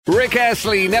Rick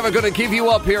Astley, Never Gonna Give You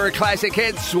Up here at Classic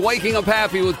Hits. Waking up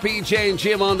happy with PJ and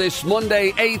Jim on this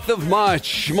Monday, 8th of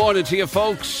March. Morning to you,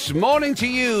 folks. Morning to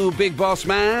you, Big Boss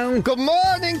Man. Good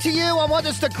morning to you on what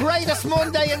is the greatest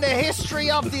Monday in the history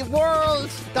of the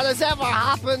world that has ever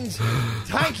happened.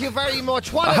 Thank you very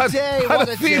much. What a day, I what had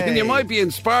a a feeling day. you might be in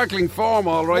sparkling form,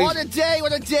 all right. What a day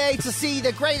to see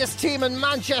the greatest team in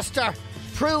Manchester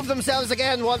prove themselves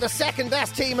again, while the second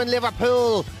best team in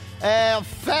Liverpool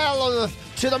fell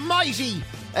to the mighty,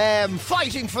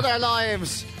 fighting for their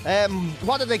lives.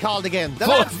 What are they called again? The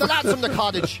lads from the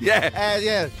cottage.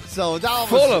 Yeah. So that was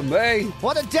Fulham, eh?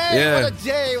 What a day! Yeah.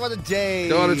 What a day!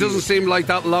 God, it doesn't seem like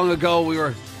that long ago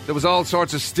there was all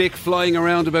sorts of stick flying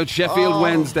around about Sheffield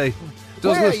Wednesday.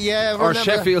 Doesn't it? Yeah, or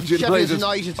Sheffield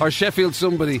United. Or Sheffield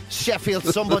somebody. Sheffield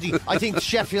somebody. I think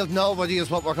Sheffield nobody is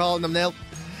what we're calling them now.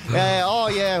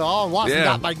 Wasn't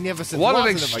that magnificent? What an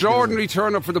extraordinary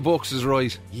turn-up for the Bucks is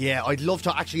right. Yeah, I'd love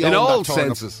to actually in own all that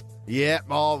turn-up. senses. Yeah, it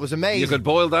was amazing. You could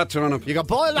boil that turn-up. You could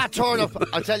boil that turnip.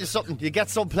 I'll tell you something, you get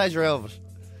some pleasure out of it.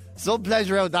 Some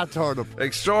pleasure out of that turnip.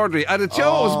 Extraordinary. And what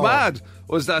was mad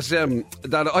was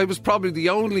that I was probably the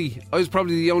only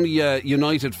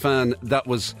United fan that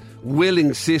was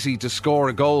willing City to score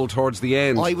a goal towards the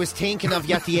end. I was thinking of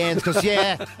you at the end because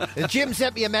Jim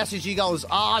sent me a message. He goes,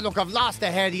 look, I've lost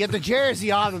the head. He had the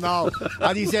jersey on and all,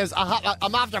 and he says,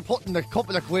 I'm after putting a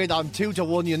couple of quid on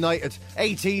 2-1 United,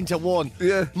 18-1.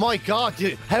 Yeah. My God,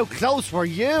 how close were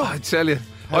you? I tell you,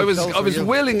 I was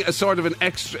willing a sort of an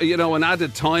extra, an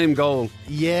added time goal.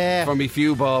 Yeah. For me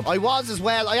few bob. I was as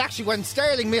well. I actually, when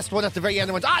Sterling missed one at the very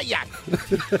end, I went,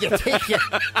 you take it.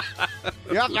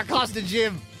 You're after costing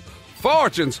Jim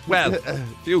fortunes. Well,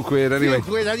 few quid anyway. At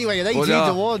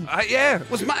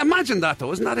 18-1. Imagine that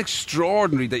though. Isn't that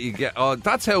extraordinary that you get?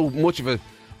 That's how much of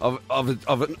an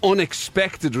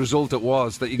unexpected result it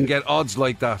was that you can get odds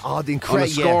like that. On a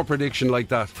score prediction like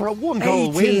that for a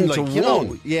 1-goal win,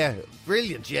 18-1. Yeah,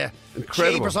 brilliant. Yeah,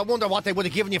 incredible. Jeepers, I wonder what they would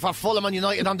have given you for Fulham and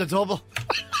United on the double.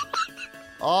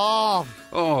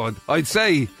 I'd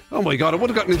say, oh my God, I would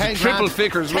have gotten into triple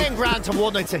figures. 10 grand to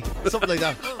one, I'd say. Something like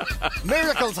that.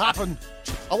 Miracles happen.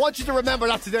 I want you to remember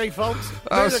that today, folks.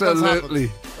 Absolutely.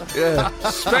 Yeah.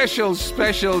 Special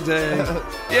day.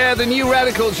 Yeah, the New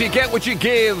Radicals, you get what you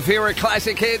give here at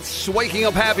Classic Hits. Waking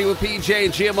up happy with PJ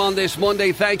and Jim on this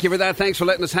Monday. Thank you for that. Thanks for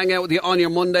letting us hang out with you on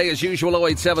your Monday. As usual,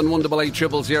 087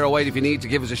 188 0008 if you need to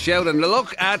give us a shout. And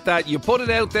look at that. You put it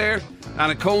out there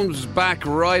and it comes back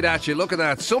right at you. Look at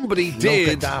that. Somebody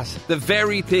did the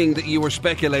very thing that you were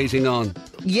speculating on.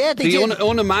 Yeah, they did. The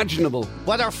unimaginable.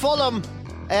 Whether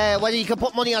you could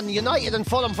put money on United and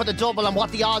Fulham for the double and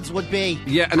what the odds would be.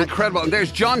 Yeah, and incredible. And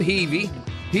there's John Heavey.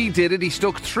 He did it. He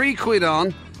stuck 3 quid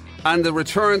on, and the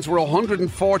returns were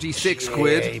 146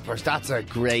 quid. That's a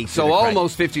great. So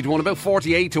almost 50-1, about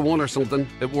 48-1 or something.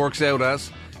 It works out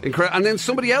as incredible. And then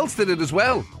somebody else did it as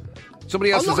well.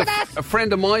 Somebody else, a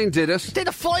friend of mine did it. Did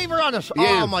a fiver on it.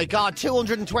 Yeah. Oh my God,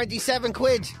 227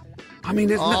 quid. I mean,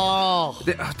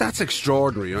 that's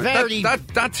extraordinary. Right?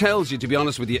 That tells you, to be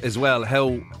honest with you, as well,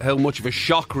 how much of a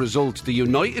shock result the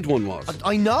United one was.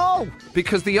 I know.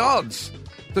 Because the odds,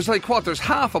 there's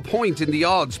half a point in the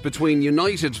odds between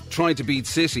United trying to beat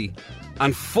City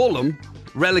and Fulham,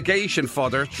 relegation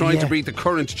fodder, trying to beat the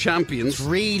current champions. It's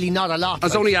really not a lot.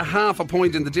 There's only a half a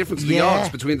point in the difference in the odds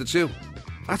between the two.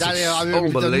 That's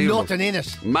unbelievable. There's nothing in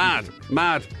it. Mad.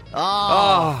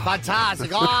 Fantastic.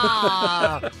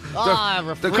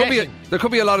 There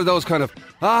could be a lot of those kind of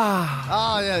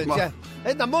yeah.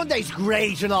 And the Monday's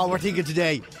great and all we're thinking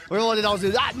today. We're one of those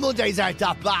that Mondays aren't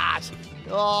that bad.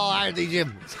 Aren't they,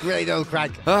 Jim? It's great old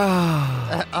crack.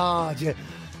 Jim.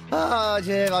 Jim,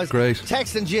 I was great.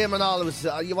 Texting Jim and all. It was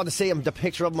you want to see him, the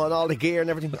picture of him and all the gear and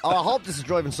everything. I hope this is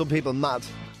driving some people mad.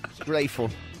 It's great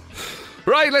fun.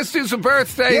 Right, let's do some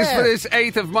birthdays for this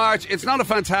 8th of March. It's not a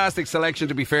fantastic selection,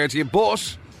 to be fair to you,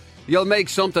 but you'll make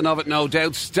something of it, no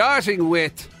doubt. Starting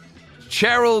with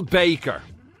Cheryl Baker.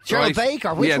 Cheryl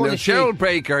Baker? Which one is she? Cheryl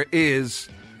Baker is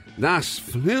Nash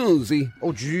Floozy.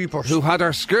 Oh, jeepers. Who had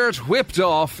her skirt whipped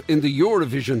off in the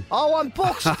Eurovision. Oh, on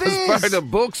Bucks Fizz. As part of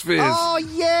Bucks Fizz. Oh,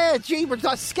 yeah, jeepers.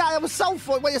 That was so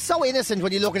fun. Well, it's so innocent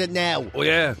when you look at it now. Oh,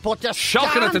 yeah. But the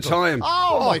shocking at the time.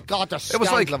 Oh, my God, the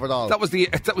scandal of it all. That was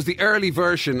the early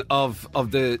version of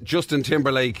the Justin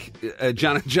Timberlake,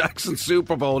 Janet Jackson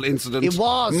Super Bowl incident. It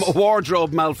was.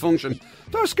 Wardrobe malfunction.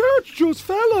 Their skirts just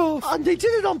fell off. And they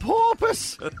did it on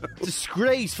purpose.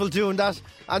 Disgraceful doing that.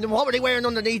 And what were they wearing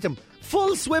underneath them?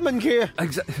 Full swimming gear.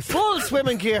 Exactly. Full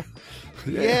swimming gear.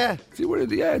 Yeah. They were in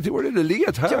a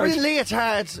leotard. They were in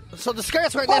leotards. So the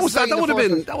skirts weren't what was that?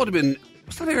 necessarily That would have been.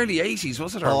 Was that early 80s?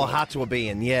 Was it? Oh, it had to have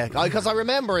been. Yeah. Because I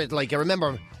remember it. Like I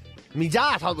remember My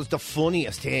dad thought it was the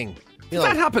funniest thing. You know,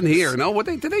 That happened here, no?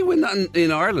 Did they win that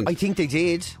in Ireland? I think they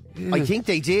did. I think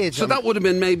they did. So that would have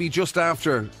been maybe just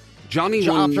after Johnny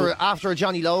won. After a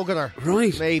Johnny Loganer.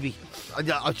 Right. Maybe.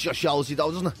 It just shows you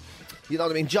though, doesn't it? You know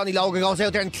what I mean? Johnny Logan goes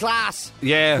out there in class.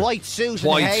 Yeah. White suit and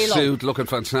White halo. suit, looking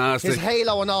fantastic. His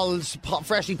halo and all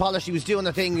freshly polished. He was doing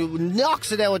the thing,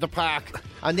 knocks it out of the park.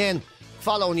 And then,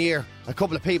 following year, a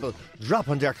couple of people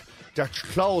dropping their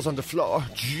clothes on the floor.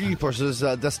 Jeepers,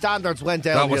 the standards went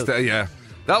down.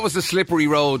 That was the slippery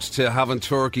road to having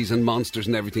turkeys and monsters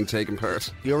and everything taking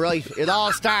part. You're right. It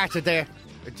all started there.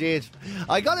 It did.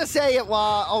 I gotta say it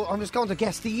was. I was going to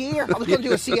guess the year. I was going to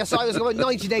do a CSI. I was going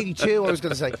 1982. I was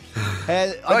going to say.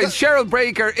 Right, Cheryl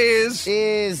Breaker is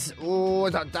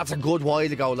that's a good while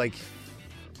ago. Like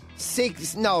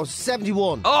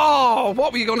 71. Oh,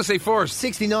 what were you going to say first?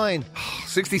 69.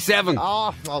 67.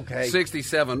 Oh, okay.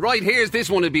 67. Right, here's this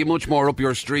one. It'd be much more up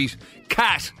your street.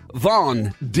 Kat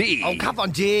Von D. Oh, Kat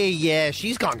Von D, yeah.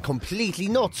 She's gone completely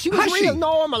nuts. She was real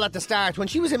normal at the start when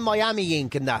she was in Miami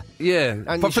Ink and that. Yeah.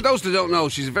 And but for those that don't know,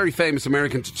 she's a very famous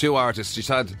American tattoo artist. She's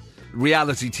had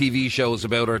reality TV shows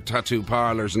about her tattoo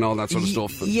parlours and all that sort of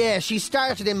stuff. Yeah, she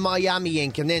started in Miami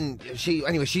Ink and then she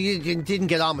didn't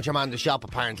get on with your man in the shop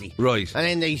apparently. Right. And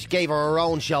then they gave her her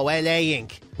own show, LA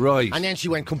Ink. Right. And then she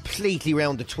went completely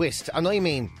round the twist. And I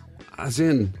mean... As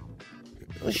in...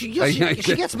 She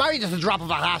gets married at the drop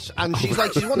of a hat and she's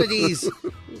one of these...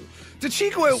 Did she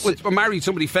go out with or marry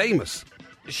somebody famous?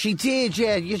 She did,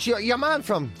 yeah. Your man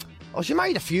from... Oh, she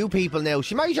married a few people now.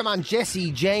 She married your man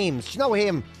Jesse James. Do you know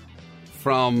him?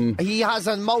 From... He has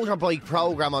a motorbike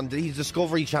programme on the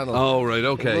Discovery Channel. Oh, right,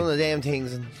 okay. One of them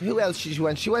things. And who else she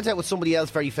went? She went out with somebody else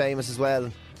very famous as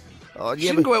well. Oh, she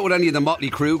didn't go out with any of the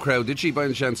Motley Crue crowd, did she, by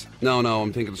any chance? No,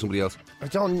 I'm thinking of somebody else. I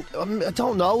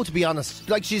don't know, to be honest.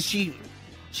 Like, she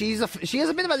has a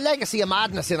bit of a legacy of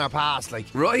madness in her past, like.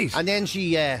 Right. And then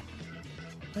she... I'm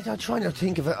trying to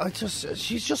think of it.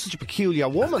 She's just such a peculiar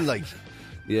woman, like.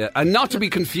 Yeah, and not to be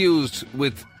confused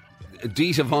with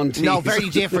Dita Von Teese. No, very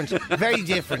different. Very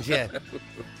different, yeah.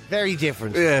 Very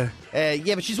different. Yeah.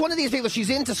 But she's one of these people, she's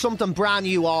into something brand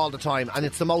new all the time, and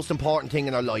it's the most important thing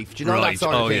in her life. Do you know that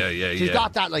sort of thing? Yeah. She's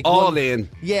got that, like... All in.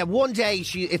 Yeah, one day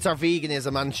it's her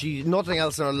veganism, and nothing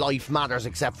else in her life matters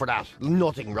except for that.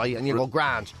 Nothing, right? And you go,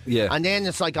 grand. Yeah. And then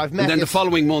it's like, I've met... And then the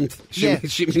following month,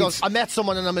 she goes, I met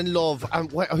someone and I'm in love.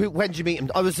 And when did you meet him?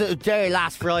 I was there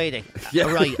last Friday.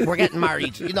 Yeah. Right, we're getting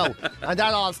married, you know. And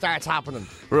that all starts happening.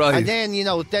 Right. And then,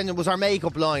 then it was our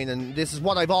makeup line, and this is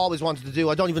what I've always wanted to do.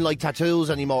 I don't even like tattoos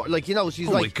anymore. Like, she's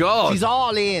my God. She's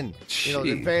all in.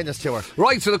 In fairness to her.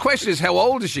 Right, so the question is, how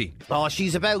old is she? Oh,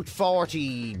 she's about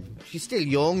 40. She's still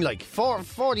young, like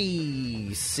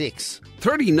 46.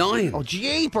 39. Oh,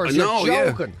 jeepers, you're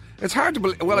joking. Yeah. It's hard to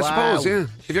believe. Well, wow. I suppose, yeah.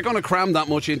 If you're going to cram that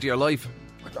much into your life.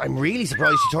 I'm really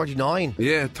surprised she's 39.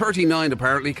 Yeah, 39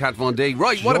 apparently, Kat Von D.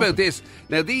 Right, what about this?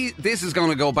 Now, this is going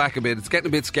to go back a bit. It's getting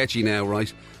a bit sketchy now,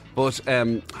 right? But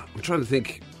I'm trying to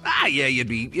think. Yeah, you'd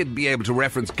be able to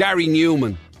reference Gary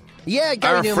Newman. Yeah,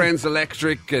 Gary Our Newman. Friends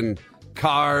Electric and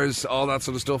Cars, all that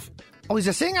sort of stuff. Oh, he's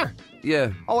a singer?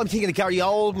 Yeah. Oh, I'm thinking of Gary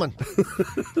Oldman.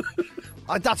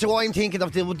 That's who I'm thinking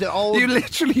of, the old... You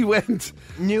literally went...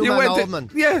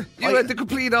 Oldman. You went the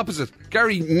complete opposite.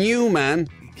 Gary Newman.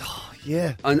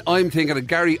 Yeah. And I'm thinking of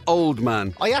Gary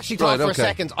Oldman. I actually thought for a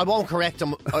second, I won't correct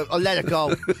him, I'll let it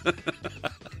go.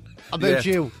 About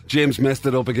you. James messed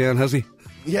it up again, has he?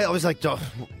 Yeah, I was like,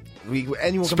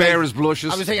 anyone spare his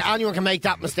blushes. I was saying anyone can make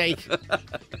that mistake.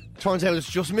 Turns out it's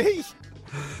just me.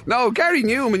 No, Gary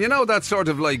Newman, that sort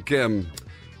of like, that,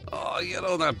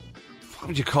 what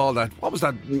would you call that? What was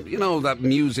that, that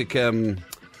music,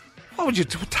 what would you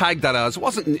tag that as?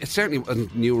 It certainly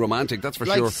wasn't new romantic, that's for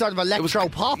sure. Like sort of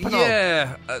electro-pop and all.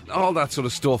 Yeah, all that sort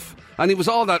of stuff. And it was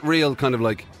all that real kind of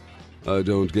like, I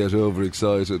don't get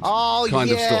overexcited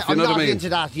kind of stuff. You know what I mean? Into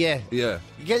that, yeah. Yeah.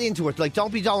 You get into it. Like,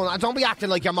 don't be acting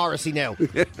like you're Morrissey now.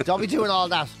 Don't be doing all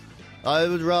that. I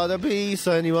would rather be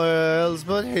anywhere else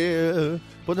but here.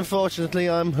 But unfortunately,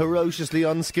 I'm ferociously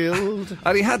unskilled.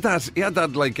 And he had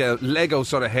that like Lego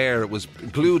sort of hair. It was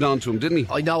glued onto him, didn't he?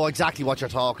 I know exactly what you're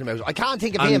talking about. I can't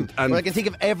think of him, but I can think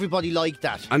of everybody like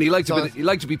that. And he liked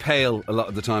to be pale a lot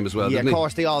of the time as well, didn't he? Yeah, of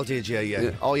course, they all did,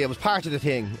 yeah. Oh, yeah, it was part of the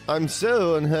thing. I'm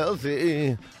so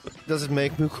unhealthy. Does it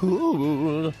make me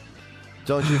cool?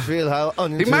 Don't you feel how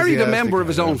unenthusiastic He married a member of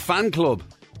his own fan club.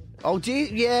 Oh,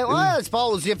 yeah, well, I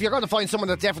suppose if you're going to find someone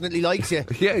that definitely likes you.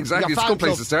 Yeah, exactly. It's a good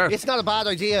place to start. It's not a bad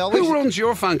idea. Who runs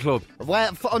your fan club?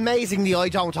 Well, amazingly, I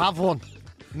don't have one.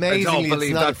 Amazingly, I don't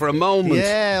believe that for a moment.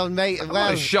 Yeah,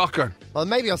 What a shocker. Well,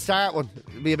 maybe I'll start one.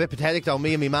 It'll be a bit pathetic though.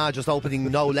 Me and my ma just opening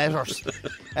no letters.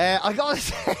 I gotta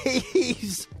say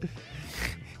he's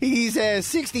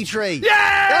 63.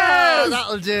 Yes! Oh,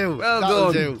 that'll do.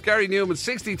 Well done. Gary Newman,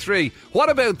 63. What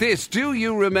about this? Do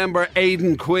you remember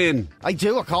Aidan Quinn? I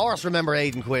do, of course, remember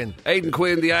Aidan Quinn. Aidan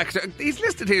Quinn, the actor. He's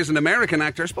listed here as an American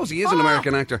actor. I suppose he is an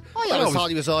American actor. I always thought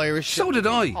he was Irish. So did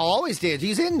I. I always did.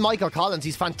 He's in Michael Collins.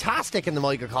 He's fantastic in the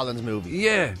Michael Collins movie.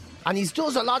 Yeah. And he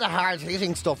does a lot of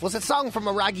hard-hitting stuff. Was it Song from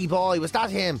a Raggy Boy? Was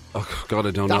that him? Oh, God,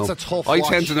 I don't know. That's a tough I watch.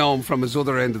 tend to know him from his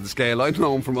other end of the scale. I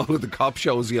know him from all of the cop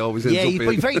shows he always ends Yeah, up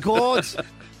in. he's very good.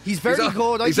 He's very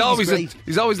good.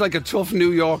 He's always like a tough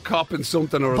New York cop in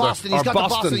something or Boston. other. He's got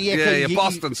Boston. the Boston.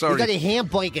 Boston, sorry. He's got a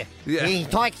hamburger. Yeah. He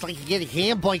talks like he get a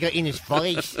hamburger in his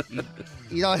face.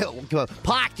 You know,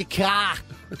 park the car.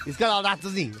 He's got all that,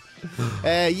 doesn't he?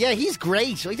 Yeah, he's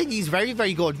great. I think he's very,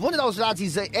 very good. One of those lads,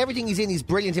 he's everything he's in, he's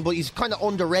brilliant in, but he's kind of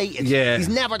underrated. Yeah. He's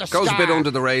never the star. Goes a bit under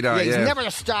the radar, He's never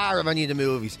the star of any of the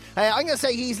movies. I'm going to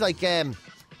say he's like,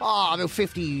 about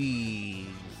 50...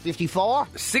 54?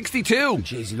 62.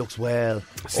 Jeez, he looks well.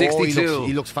 62.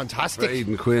 He looks fantastic.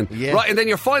 Aidan Quinn. Yeah. Right, and then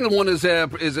your final one is a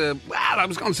well, I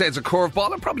was going to say it's a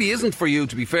curveball. It probably isn't for you,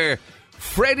 to be fair.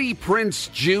 Freddie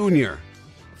Prinze Jr.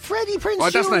 Freddie Prinze Jr. Oh,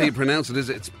 that's not how you pronounce it,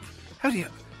 is it?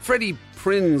 Freddie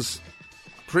Prinze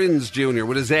Jr.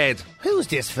 with a Z. Who's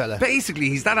this fella? Basically,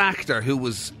 he's that actor who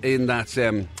was in that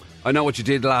I Know What You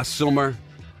Did Last Summer.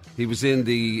 He was in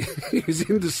the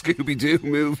Scooby-Doo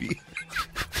movie.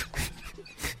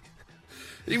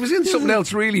 He was in something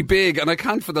else really big, and I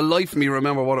can't for the life of me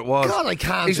remember what it was. God, I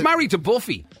can't. He's married to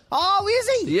Buffy. Oh,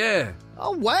 is he? Yeah.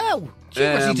 Oh, wow.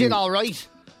 Jeez, he did all right.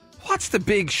 What's the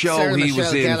big show Sarah he Michelle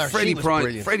was in? Gellar, she was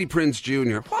brilliant. Freddie Prinze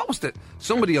Jr. What was the...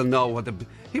 Somebody will know what the...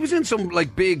 He was in some,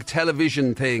 like, big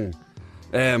television thing.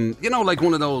 You know, like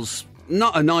one of those...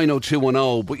 Not a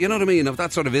 90210, but you know what I mean? Of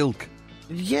that sort of ilk.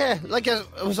 Yeah, like it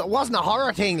wasn't a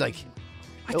horror thing, like...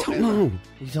 I don't know.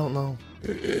 You don't know.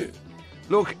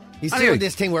 Look... He's anyway, doing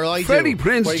this thing where I Freddie do.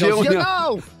 Prinze where he goes, Jr.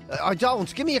 No, I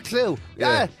don't. Give me a clue.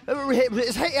 Yeah.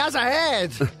 He has a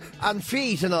head and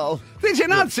feet and all. Did you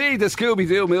not see the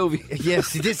Scooby-Doo movie?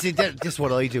 Yes, this is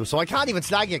what I do. So I can't even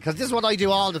slag it because this is what I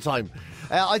do all the time.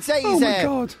 I'd say he's... Oh, my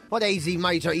God. What age is he,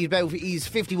 mate? He's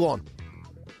 51.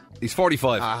 He's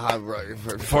 45. Right.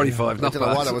 45, not I don't know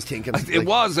bad. what I was thinking. It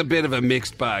was a bit of a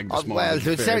mixed bag this morning. Well,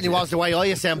 it certainly was the way I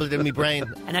assembled it in my brain.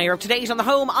 And now you're up to date on the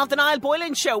home of the Niall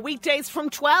Boylan Show, weekdays from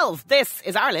 12. This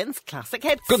is Ireland's Classic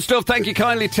Hits. Good stuff. Thank you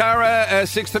kindly, Tara.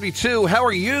 6:32. How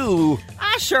are you?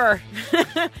 Sure.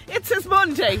 It's his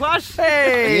Monday. What?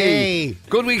 Hey. Yay.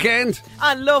 Good weekend.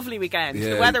 A lovely weekend.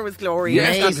 Yeah. The weather was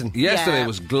glorious. Amazing. Yesterday Yeah.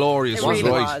 was glorious. It really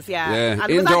right. was, yeah. And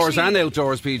it was Indoors actually- and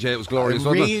outdoors, PJ. It was glorious, It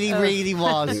wasn't really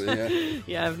was.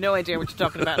 Yeah, I have no idea what you're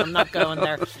talking about. I'm not going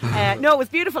there. No, it was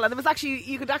beautiful. And there was actually,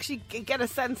 you could actually get a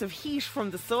sense of heat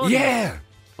from the sun. Yeah.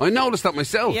 I noticed that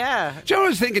myself. Yeah. Do you know what I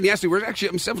was thinking yesterday?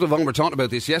 Myself and Yvonne were talking about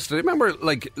this yesterday. Remember,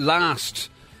 like, last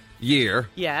year,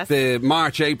 Yes. the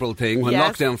March-April thing, when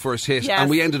Yes. lockdown first hit, Yes.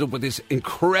 and we ended up with this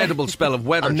incredible spell of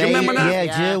weather. Do you remember that? Yeah,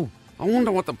 Yeah. I do. I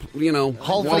wonder what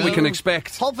what we can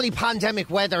expect. Hopefully pandemic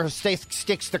weather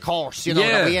sticks the course, you know,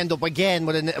 Yeah. that we end up again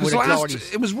with a Because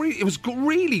glorious... it was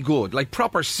really good, like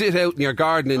proper sit out in your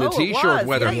garden in a Oh, it t-shirt was.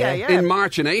 weather Yeah. in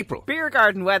March and April. Beer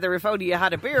garden weather, if only you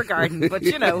had a beer garden, but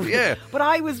you know. Yeah. But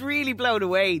I was really blown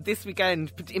away this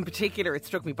weekend. In particular, it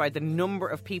struck me by the number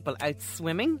of people out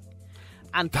swimming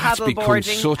and That's become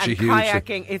paddleboarding such a and huge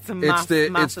kayaking. It's a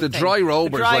massive it's the thing. dry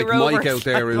robers like Mike out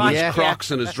there in his Yeah.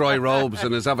 Crocs and his dry robes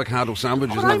and his avocado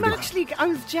sandwiches. But and I everything.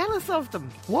 was jealous of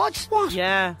them. What?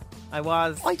 Yeah, I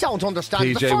was. I don't understand.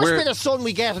 PJ, the first we're- bit of sun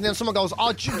we get and then someone goes,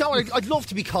 oh, do you know, I'd love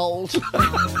to be cold.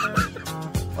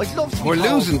 I'd love to be We're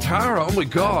cold. losing Tara. Oh my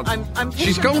God. I'm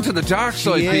She's thinking- going to the dark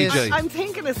side, is. PJ. I'm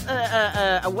thinking a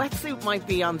wetsuit might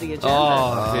be on the agenda.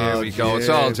 Oh, there we go. It's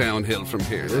all yeah. downhill from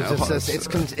here now.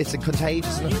 It's a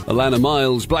contagious. Isn't it? Alana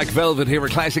Miles, Black Velvet here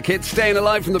at Classic Hits. Staying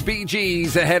alive from the Bee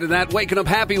Gees ahead of that. Waking up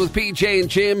happy with PJ and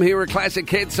Jim here at Classic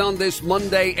Hits on this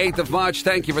Monday, 8th of March.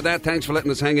 Thank you for that. Thanks for letting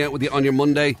us hang out with you on your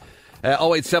Monday.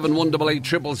 087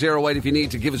 188 0008 if you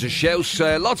need to give us a shout.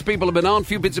 Lots of people have been on. A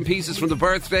few bits and pieces from the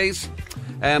birthdays.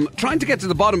 Trying to get to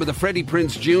the bottom of the Freddie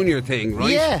Prinze Jr. thing, right?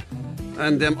 Yeah.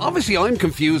 And obviously I'm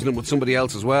confusing him with somebody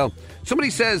else as well. Somebody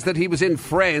says that he was in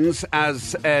Friends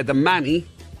as the Manny.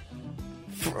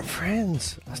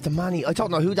 Friends. That's the money. I don't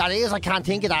know who that is. I can't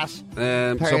think of that.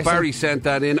 So person. Barry sent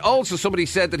that in. Also somebody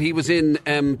said that he was in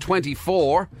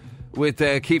 24 with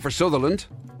Kiefer Sutherland.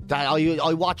 That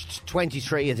I watched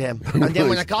 23 of them. And then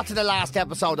when I got to the last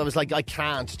episode, I was like, I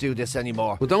can't do this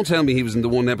anymore. Well, don't tell me he was in the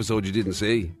one episode you didn't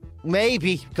see.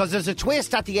 Maybe, because there's a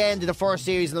twist at the end of the first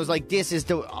series, and I was like, this is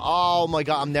the... Oh, my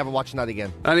God, I'm never watching that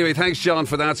again. Anyway, thanks, John,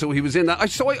 for that. So he was in that.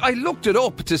 I looked it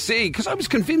up to see, because I was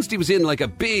convinced he was in, like, a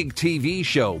big TV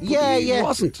show. But he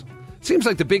wasn't. Seems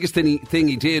like the biggest thing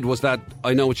he did was that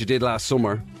I Know What You Did Last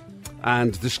Summer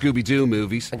and the Scooby-Doo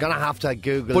movies. I'm going to have to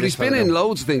Google But he's been in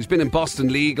loads of things. Been in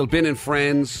Boston Legal, been in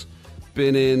Friends...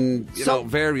 Been in,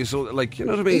 various, like, you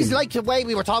know what I mean? He's like the way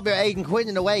we were talking about Aidan Quinn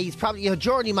in a way. He's probably a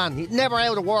journeyman. He's never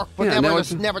out of work, but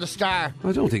never the star.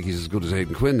 I don't think he's as good as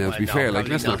Aidan Quinn now, to be fair. Like,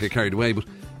 let's not get carried away.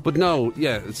 But no,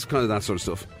 yeah, it's kind of that sort of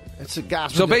stuff. It's a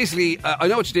gas. So basically, I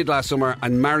Know What You Did Last Summer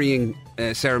and marrying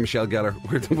Sarah Michelle Gellar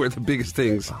were the biggest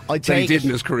things that he did in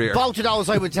his career. Both of those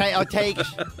I would take. I'd take it.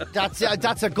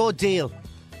 That's a good deal.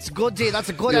 It's a good deal. That's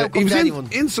a good outcome to anyone.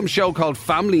 He was in some show called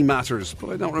Family Matters,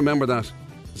 but I don't remember that.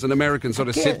 It's an American sort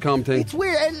of sitcom thing. It's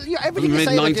weird. Everything you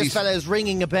say about this fella is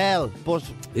ringing a bell, but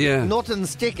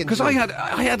nothing's sticking. Because I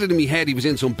had it in my head he was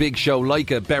in some big show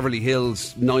like a Beverly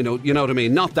Hills 90, you know what I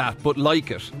mean? Not that, but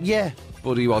like it. Yeah.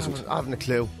 But he wasn't. I haven't a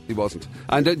clue. He wasn't.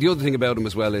 And the other thing about him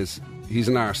as well is he's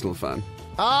an Arsenal fan.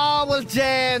 Oh, well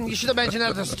then, you should have mentioned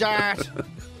that at the start.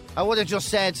 I would have just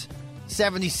said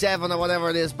 77 or whatever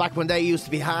it is, back when they used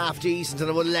to be half decent, and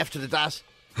I would have left it at that.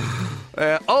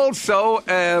 Also,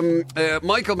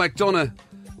 Michael McDonough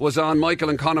was on. Michael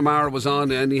and Connemara was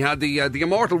on, and he had the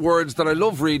immortal words that I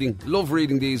love reading. Love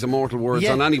reading these immortal words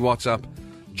on any WhatsApp.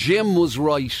 Jim was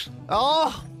right.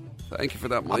 Oh, thank you for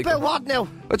that, Michael. About what now?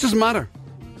 It doesn't matter.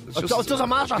 It doesn't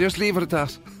matter. Just leave it at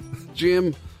that.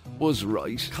 Jim was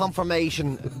right.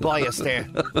 Confirmation bias there.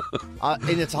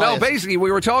 In its highest. No, basically,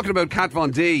 we were talking about Kat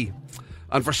Von D.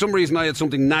 And for some reason I had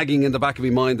something nagging in the back of my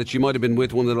mind that she might have been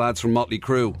with one of the lads from Motley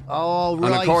Crue. Oh, right.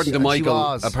 And according to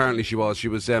Michael, apparently she was.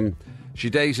 She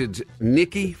dated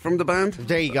Nicky from the band.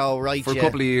 There you go, right. For a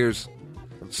couple of years.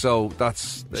 So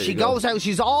that's... She goes out,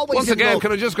 she's always Once again,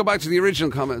 can I just go back to the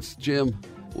original comments? Jim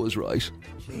was right.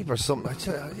 Or something.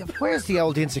 Where's the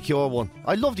old Insecure one?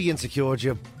 I love the Insecure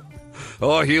Jim.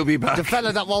 Oh, he'll be back. The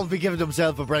fella that won't be giving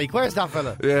himself a break. Where's that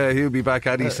fella? Yeah, he'll be back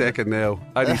any second now.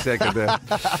 Any second now.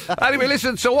 Anyway,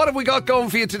 listen, so what have we got going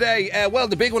for you today? Well,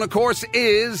 the big one, of course,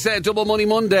 is Double Money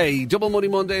Monday. Double Money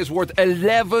Monday is worth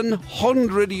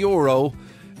 €1,100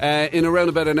 in around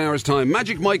about an hour's time.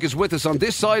 Magic Mike is with us on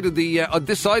this side of the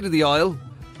aisle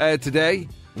today.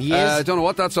 He is. I don't know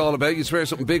what that's all about. You swear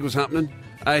something big was happening.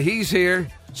 He's here.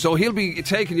 So he'll be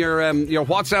taking your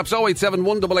WhatsApps 087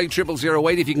 188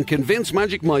 0008. If you can convince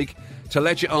Magic Mike to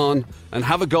let you on and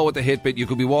have a go at the hit bit, you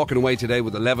could be walking away today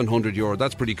with €1,100.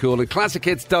 That's pretty cool. And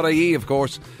classichits.ie, of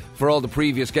course, for all the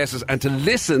previous guesses, and to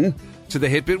listen to the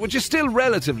hit bit, which is still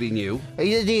relatively new.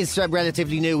 It is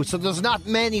relatively new, so there's not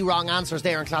many wrong answers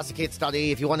there on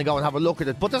classichits.ie if you want to go and have a look at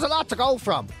it. But there's a lot to go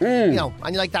from, you know,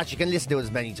 and like that, you can listen to it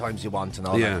as many times as you want and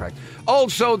all that. Correct.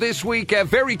 Also this week,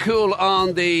 very cool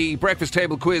on the breakfast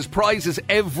table quiz. Prizes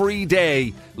every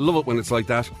day. Love it when it's like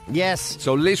that. Yes.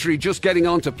 So literally just getting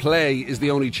on to play is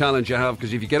the only challenge you have,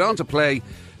 because if you get on to play,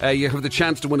 you have the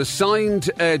chance to win a signed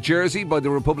jersey by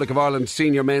the Republic of Ireland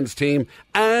senior men's team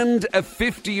and a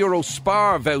 €50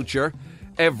 Spar voucher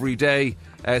every day,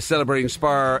 celebrating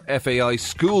Spar FAI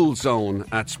School Zone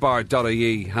at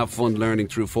spar.ie. Have fun learning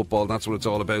through football. That's what it's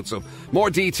all about. So more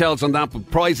details on that,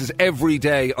 but prizes every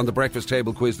day on the breakfast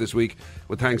table quiz this week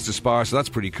with thanks to Spar. So that's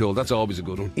pretty cool. That's always a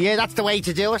good one. Yeah, that's the way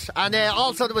to do it. And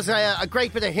also there was a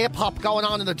great bit of hip-hop going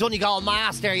on in the Donegal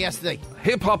Mass there yesterday.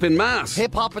 Hip-hop in Mass?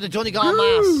 Hip-hop in the Donegal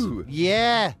Mass.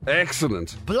 Yeah.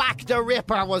 Excellent. Black the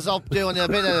Ripper was up doing a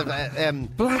bit of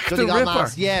Black Donegal the Ripper?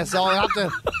 Mass. Yeah, so I'll have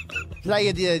to play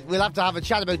it. We'll have to have a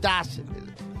chat about that.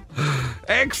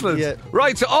 Excellent. Yeah.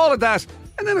 Right, so all of that.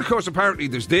 And then, of course, apparently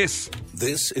there's this.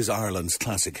 This is Ireland's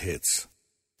Classic Hits.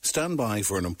 Stand by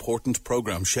for an important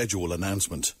programme schedule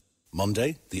announcement.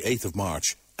 Monday, the 8th of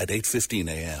March at 8:15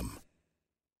 a.m.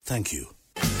 Thank you.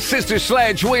 Sister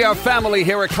Sledge, we are family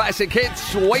here at Classic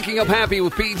Hits. Waking up happy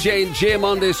with PJ and Jim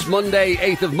on this Monday,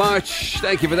 8th of March.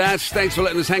 Thank you for that. Thanks for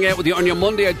letting us hang out with you on your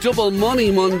Monday, a Double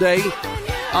Money Monday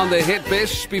on the hit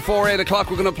bit. Before 8 o'clock,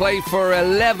 we're going to play for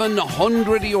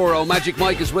 €1,100. Magic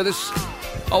Mike is with us.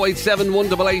 087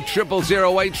 188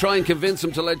 0008. Try and convince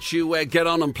him to let you get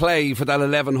on and play for that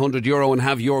 €1,100 and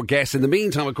have your guess. In the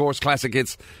meantime, of course,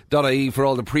 classichits.ie for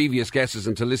all the previous guesses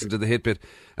and to listen to the hit bit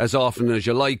as often as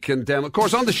you like. And of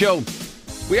course, on the show,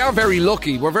 we are very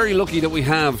lucky. We're very lucky that we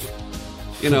have,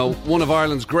 you know, one of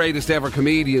Ireland's greatest ever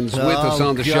comedians with us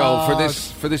on the show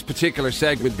for this particular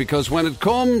segment, because when it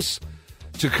comes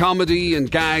to comedy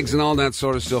and gags and all that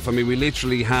sort of stuff. I mean, we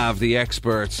literally have the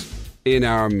experts in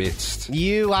our midst.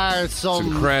 You are It's some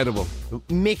incredible.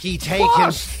 Mickey taking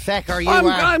What? fecker.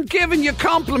 I'm giving you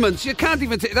compliments. You can't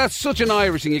even that's such an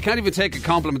Irish thing. You can't even take a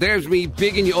compliment. There's me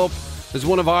bigging you up as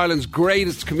one of Ireland's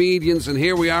greatest comedians, and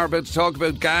here we are about to talk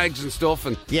about gags and stuff,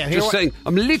 and saying,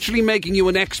 I'm literally making you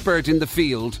an expert in the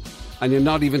field, and you're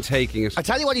not even taking it. I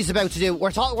tell you what he's about to do.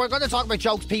 We're going to talk about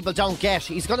jokes people don't get.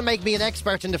 He's going to make me an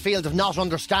expert in the field of not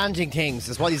understanding things,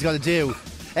 is what he's going to do.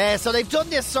 So they've done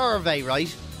this survey,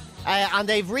 right? And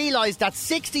they've realised that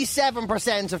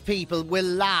 67% of people will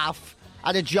laugh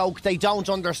at a joke they don't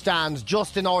understand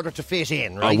just in order to fit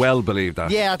in, right? I well believe that.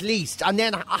 Yeah, at least. And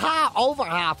then over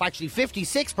half, actually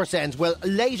 56%, will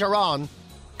later on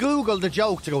Google the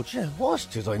joke to go, gee, what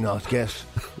did I not get?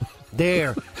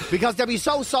 There. Because they'll be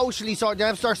so socially,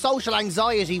 their social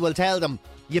anxiety will tell them,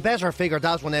 you better figure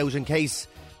that one out in case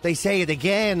they say it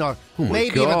again, or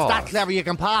maybe if it's that clever you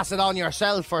can pass it on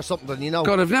yourself or something, you know.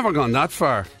 God, I've never gone that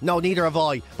far. No, neither have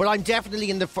I. But I'm definitely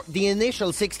in the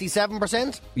initial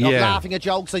 67% of laughing at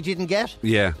jokes I didn't get.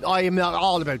 Yeah. I am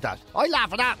all about that. I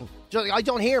laugh at that. I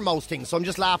don't hear most things, so I'm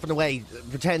just laughing away,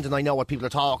 pretending I know what people are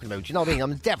talking about. You know what I mean?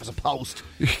 I'm deaf as a post.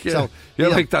 Yeah. So,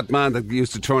 You're like that man that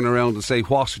used to turn around and say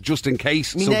what, just in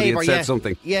case somebody neighbour, had said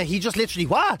something. Yeah, he just literally,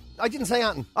 what? I didn't say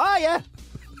anything. Oh, yeah.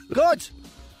 Good.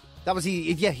 That was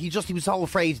he. Yeah, he was so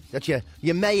afraid that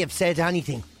you may have said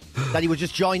anything, that he would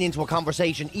just join into a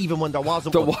conversation even when there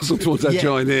wasn't There one. wasn't one that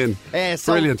joined in.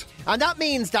 Brilliant. And that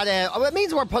means that it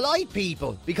means we're polite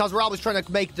people, because we're always trying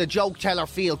to make the joke teller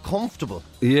feel comfortable.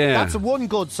 Yeah. That's one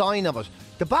good sign of it.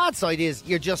 The bad side is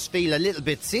you just feel a little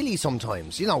bit silly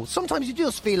sometimes. You know, sometimes you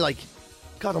just feel like,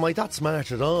 God, am I that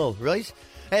smart at all, right?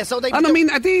 I mean,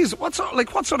 are these what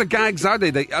sort of gags are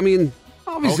they? I mean,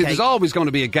 obviously there's always going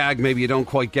to be a gag maybe you don't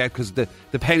quite get because the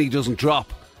penny doesn't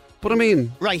drop. But I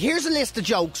mean... Right, here's a list of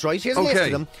jokes, right? Here's a list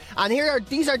of them. And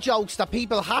these are jokes that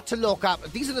people had to look at.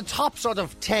 These are the top sort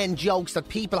of 10 jokes that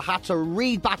people had to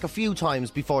read back a few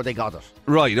times before they got it.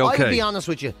 Right, okay. I'll be honest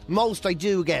with you. Most I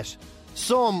do get.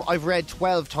 Some I've read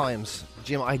 12 times.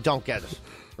 Jim, I don't get it.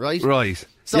 Right? Right.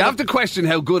 So you have to question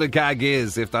how good a gag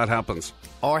is if that happens.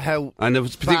 Or how... And it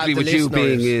was particularly with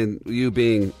you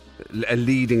being a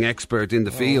leading expert in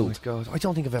the field. Oh my God, I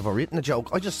don't think I've ever written a joke.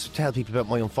 I just tell people about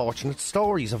my unfortunate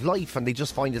stories of life, and they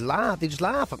just find it laugh. They just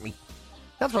laugh at me.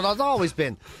 That's what I've always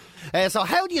been. So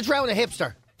how do you drown a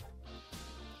hipster?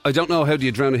 I don't know. How do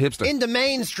you drown a hipster? In the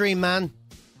mainstream, man.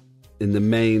 In the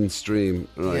mainstream,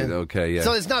 right? Yeah. Okay, yeah.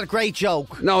 So it's not a great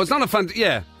joke. No, it's not a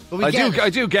yeah. I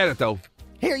do get it though.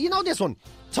 Here, you know this one.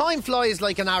 Time flies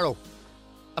like an arrow.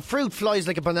 A fruit flies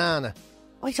like a banana.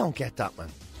 I don't get that, man.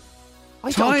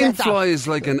 Time flies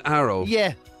like an arrow.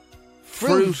 Yeah.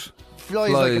 Fruit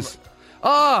flies.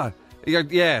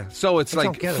 Yeah. So it's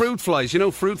like fruit flies. You know,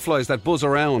 fruit flies that buzz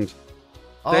around.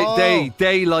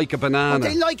 They like a banana.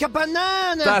 They like a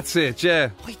banana. That's it. Yeah.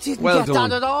 I didn't get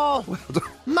that at all. Well done.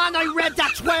 Man, I read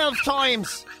that 12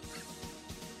 times.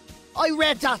 I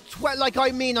read that.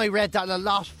 I read that a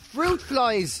lot. Fruit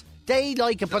flies. They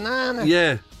like a banana.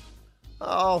 Yeah.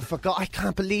 Oh, for God, I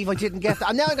can't believe I didn't get that.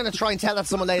 And now I'm going to try and tell that to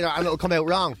someone later and it'll come out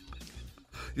wrong.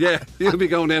 Yeah, you'll be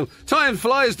going now. Time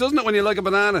flies, doesn't it, when you like a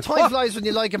banana? Time flies when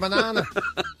you like a banana.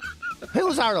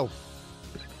 Who's Arrow?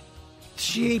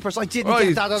 Jeepers, I didn't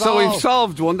get that at all. So we've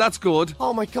solved one, that's good.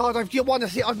 Oh my God, you want to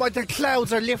see, the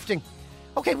clouds are lifting.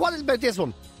 Okay, what about this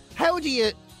one? How do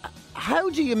you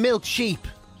milk sheep?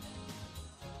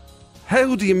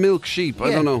 How do you milk sheep? I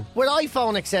don't know. With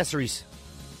iPhone accessories.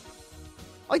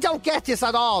 I don't get this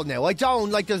at all now. I don't.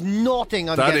 There's nothing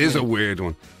I'm getting. That is a weird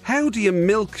one. How do you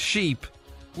milk sheep?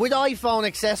 With iPhone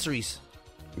accessories.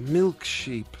 Milk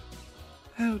sheep.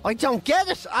 I don't get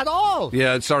it at all.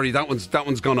 Yeah, sorry, that one's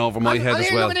gone over my head as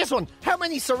well. Look at this one. How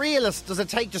many surrealists does it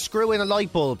take to screw in a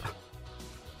light bulb?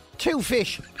 2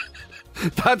 fish.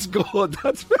 That's good.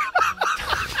 That's...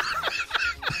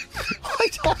 I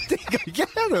don't think I get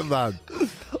it, man.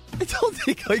 I don't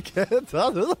think I get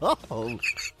that at all.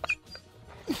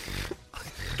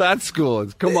 That's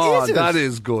good. Come on, that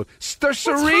is good. They're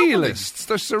surrealists.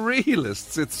 They're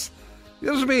surrealists. It's, you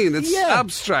know what I mean? It's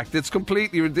abstract. It's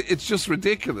completely, it's just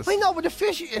ridiculous. I know, but the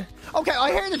fish... Okay,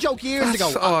 I heard a joke years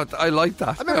ago. Oh, I like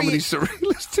that. How many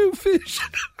surrealists? 2 fish.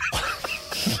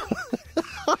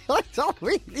 I don't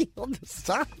really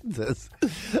understand this.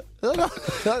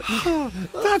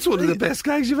 That's one of the best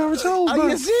gags you've ever told, man. Are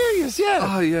you serious? Yeah.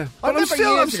 Oh, yeah. But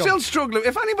I'm still struggling.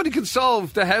 If anybody can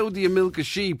solve the how do you milk a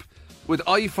sheep with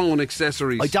iPhone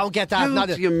accessories... I don't get that. How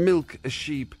do you milk a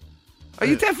sheep? Are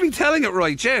you definitely telling it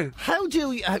right, yeah? How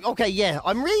do you... Okay, yeah,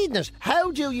 I'm reading it.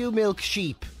 How do you milk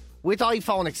sheep? with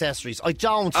iPhone accessories. I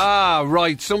don't. Ah,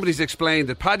 right. Somebody's explained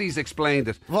it. Paddy's explained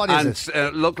it. What is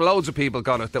it? Look, loads of people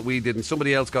got it that we didn't.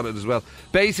 Somebody else got it as well.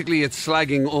 Basically, it's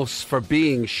slagging us for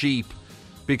being sheep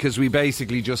because we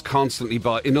basically just constantly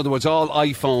buy. In other words, all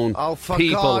iPhone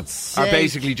people God's sake. are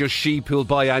basically just sheep who'll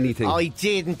buy anything. I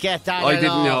didn't get that I at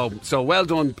didn't all. know. So well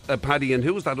done, Paddy. And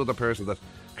who was that other person that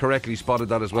correctly spotted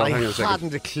that as well? I Hang on a second.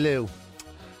 hadn't a clue.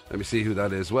 Let me see who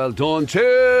that is. Well done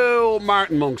to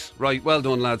Martin Monks. Right, well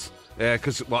done, lads.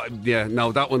 Because,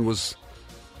 no, that one was...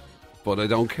 But I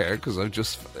don't care, because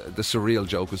the surreal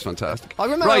joke was fantastic. I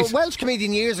remember right. a Welsh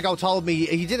comedian years ago told me,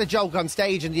 he did a joke on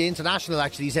stage in the International,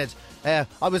 actually. He said,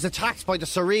 I was attacked by the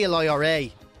surreal IRA.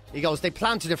 He goes, they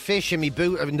planted a fish in the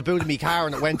boot of my car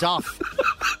and it went off.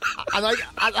 and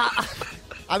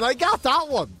I got that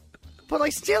one. But I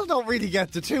still don't really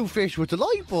get the two fish with the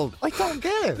light bulb. I don't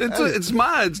get it. It's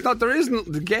mad. It's not. There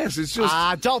isn't the guess. It's just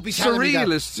don't be telling me that.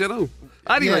 surrealist, you know.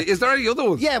 Anyway, is there any other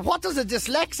ones? Yeah, what does a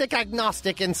dyslexic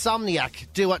agnostic insomniac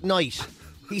do at night?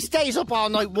 He stays up all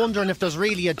night wondering if there's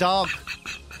really a dog.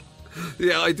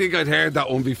 Yeah, I think I'd heard that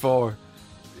one before.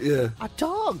 Yeah. A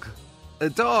dog? A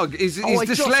dog? He's I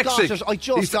dyslexic. I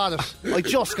just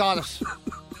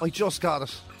got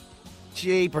it.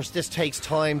 Jeepers, this takes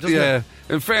time, doesn't it?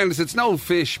 In fairness, it's no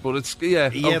fish, but it's okay.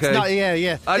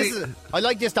 It's not, I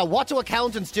like this though. What do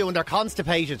accountants do when they're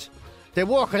constipated? They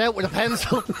work it out with a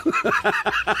pencil.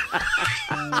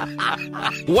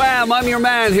 Wham, I'm your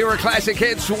man. Here are classic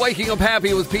hits. Waking up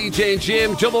happy with PJ and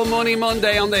Jim. Double Money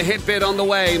Monday on the hit bit on the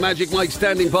way. Magic Mike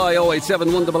standing by.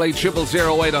 087 188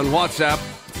 0008 on WhatsApp.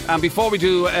 And before we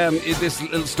do this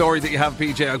little story that you have,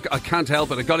 PJ, I can't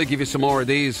help it. I've got to give you some more of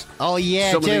these. Oh,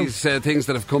 yeah, some of these things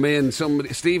that have come in.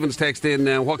 Stephen's text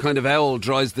in, what kind of owl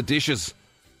dries the dishes?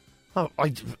 Oh,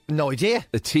 no idea.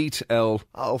 A teat owl.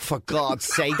 Oh, for God's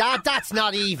sake. That's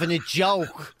not even a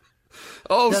joke.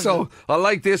 Also, I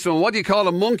like this one. What do you call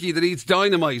a monkey that eats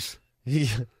dynamite?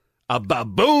 A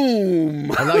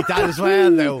baboom. I like that as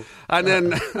well, though.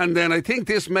 And then I think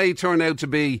this may turn out to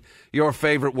be your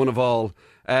favourite one of all.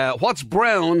 What's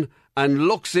brown and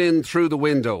looks in through the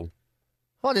window?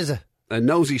 What is it? A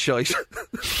nosy shite.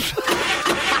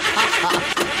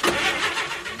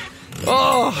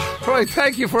 Oh, right,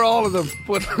 thank you for all of them,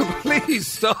 but please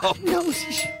stop.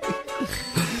 Nosy shite.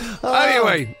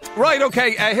 Anyway, right,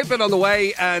 okay, hit bit on the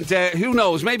way, and who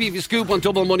knows, maybe if you scoop on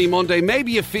Double Money Monday,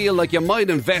 maybe you feel like you might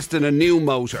invest in a new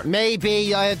motor.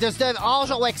 Maybe. There's the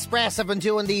Auto Express have been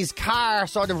doing these car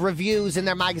sort of reviews in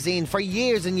their magazine for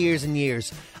years and years and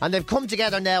years. And they've come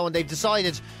together now and they've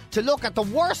decided to look at the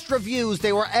worst reviews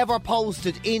they were ever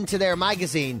posted into their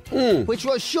magazine, which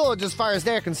should, as far as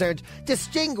they're concerned,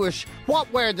 distinguish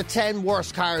what were the 10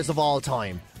 worst cars of all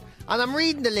time. And I'm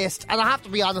reading the list, and I have to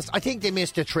be honest, I think they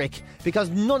missed a trick, because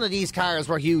none of these cars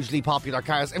were hugely popular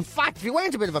cars. In fact, if you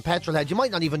weren't a bit of a petrol head, you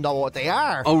might not even know what they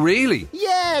are. Oh, really?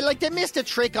 Yeah, like they missed a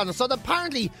trick on it. So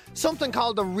apparently something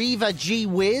called the Riva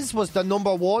G-Wiz was the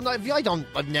number one. I've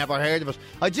never heard of it.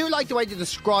 I do like the way they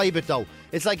describe it, though.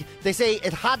 It's like they say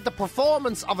it had the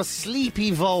performance of a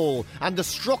sleepy vole and the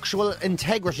structural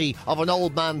integrity of an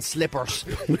old man's slippers.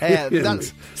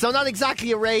 So not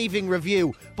exactly a raving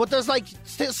review, but there's like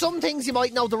some things you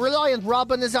might know. The Reliant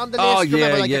Robin is on the list. Oh, yeah,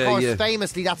 remember, of course,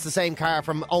 famously that's the same car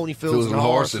from Only Fools and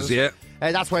Horses. Yeah.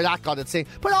 That's where that got its thing.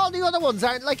 But all the other ones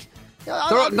aren't like...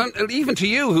 even to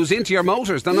you, who's into your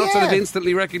motors, they're not sort of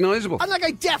instantly recognisable. And like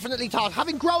I definitely thought,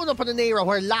 having grown up in an era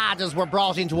where ladders were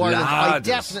brought into Ireland, I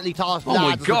definitely thought oh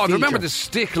my God, remember the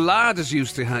stick ladders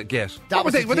used to get?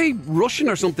 Were they Russian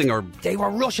or something? Or they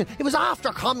were Russian. It was after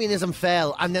communism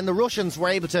fell, and then the Russians were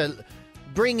able to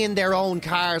bring in their own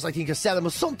cars, I think, to sell them,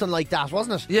 or something like that,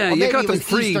 wasn't it? Yeah, you got them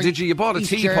free, did you? You bought a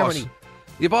teapot. Germany.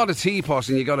 You bought a teapot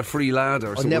and you got a free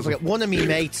ladder. Or I'll never forget. One of me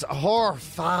mates, her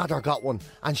father got one,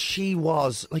 and she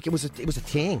was like, it was a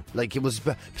thing. Like it was,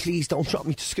 please don't drop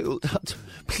me to school, Dad.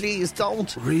 Please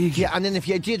don't. Really? Yeah. And then if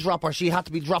you did drop her, she had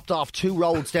to be dropped off 2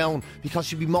 roads down because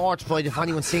she'd be mortified if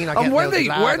anyone seen her. And were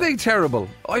they terrible?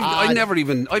 I've never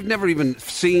even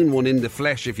seen one in the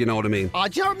flesh, if you know what I mean.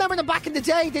 Do you remember them back in the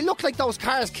day? They looked like those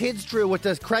cars kids drew with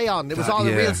the crayon. It was all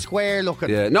a real square looking.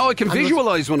 Yeah. No, I can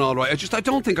visualise one all right. I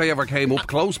don't think I ever came up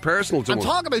close personal to one. And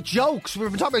talk about jokes. We've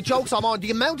been talking about jokes on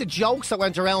the amount of jokes that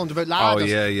went around about ladders.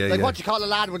 Oh, yeah. Like what you call a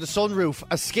ladder with a sunroof,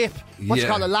 a skip. What you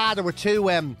call a ladder with 2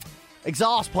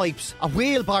 exhaust pipes, a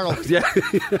wheelbarrow. Yeah.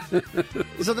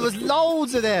 So there was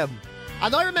loads of them.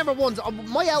 And I remember once,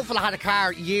 my old fella had a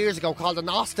car years ago called an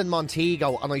Austin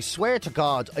Montego, and I swear to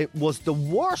God, it was the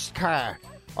worst car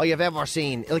I have ever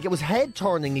seen. Like, it was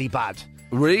head-turningly bad.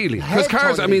 Really? Because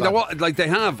cars, I mean, they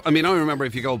have. I mean, I remember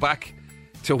if you go back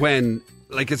to when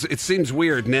like it seems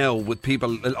weird now with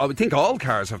people. I would think all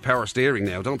cars have power steering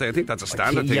now, don't they? I think that's a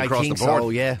standard thing across the board. So,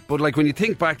 yeah. But like when you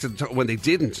think back to when they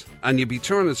didn't, and you'd be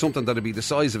turning something that'd be the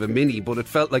size of a Mini, but it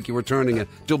felt like you were turning a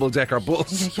double-decker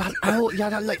bus. You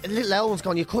had like little Owen's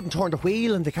going, you couldn't turn the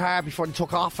wheel in the car before they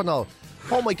took off and all.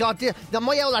 Oh my God!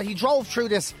 My old lad, he drove through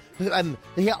this on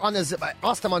his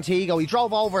Asta Montego. He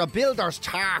drove over a builder's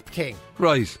tarp thing,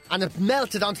 Right. and it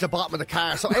melted onto the bottom of the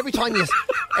car. So every time you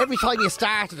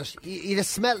started it, you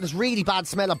just smelled this really bad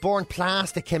smell of burnt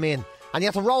plastic came in, and you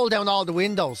had to roll down all the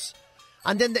windows.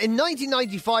 And then in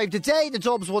 1995, the day the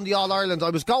Dubs won the All Ireland, I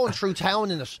was going through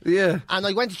town in it. Yeah. And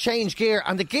I went to change gear,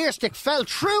 and the gear stick fell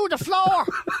through the floor,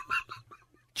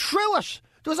 through it.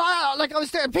 There was I was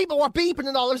there, and people were beeping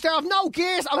and all. I was there, I have no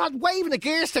gears. I was waving a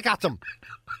gear stick at them.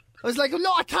 I was like,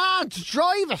 no, I can't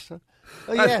drive it.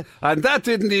 Oh, yeah. And that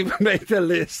didn't even make the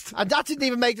list. And that didn't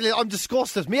even make the list. I'm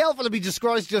disgusted. Me elf will be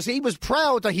disgraced because he was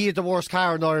proud that he had the worst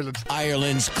car in Ireland.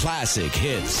 Ireland's classic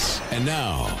hits. And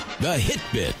now, the Hit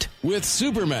Bit with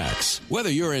Supermax. Whether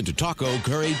you're into taco,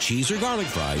 curry, cheese, or garlic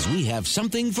fries, we have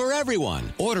something for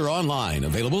everyone. Order online.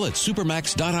 Available at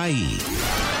supermax.ie.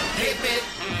 Hit Bit.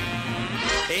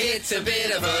 It's a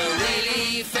bit of a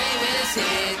really famous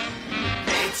hit.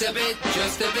 It's a bit,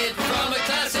 just a bit from a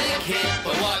classic hit.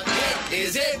 But what hit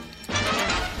is it?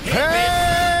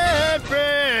 Hit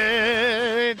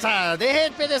Bit! The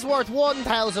Hit Bit is worth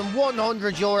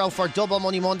 €1,100 for Double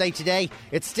Money Monday today.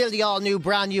 It's still the all-new,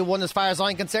 brand-new one as far as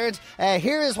I'm concerned.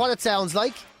 Here is what it sounds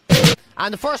like.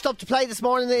 And the first up to play this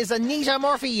morning is Anita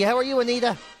Murphy. How are you,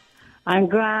 Anita? I'm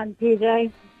grand,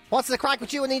 PJ. What's the crack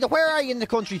with you, Anita? Where are you in the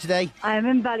country today? I'm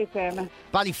in Ballyfermot.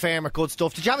 Ballyfermot, good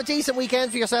stuff. Did you have a decent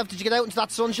weekend for yourself? Did you get out into that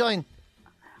sunshine?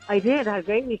 I did. I had a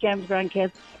great weekend with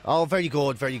grandkids. Oh, very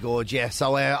good, yeah.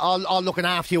 So, all looking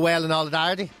after you well and all of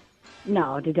that, are they?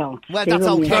 No, they don't. Well, They that's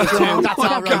run me. okay too. They That's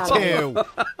all right too.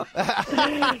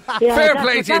 Yeah, Fair that's-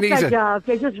 play to you, That's Anita. their job.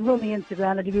 They just run me into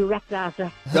ground and they be wrecked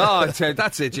after. Oh,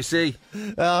 that's it, you see.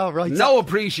 Oh, right. No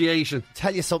appreciation.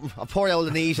 Tell you something. A poor old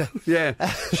Anita. Yeah.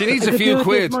 She needs I a could few do with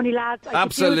quid. this money, lads. I could do with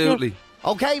Absolutely. this.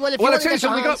 Okay, well, if Well, you I tell you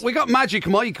something, we got Magic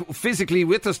Mike physically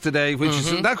with us today, which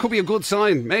is that could be a good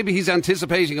sign. Maybe he's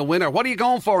anticipating a winner. What are you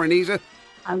going for, Anita?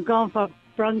 I'm going for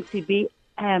Bronxy beat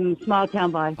Small Town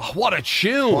Boy. Oh, what a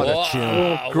tune. What a tune.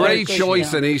 Yeah, Great what a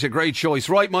choice, tune. Anita. Great choice.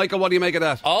 Right, Michael, what do you make of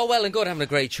that? Oh, well and good having a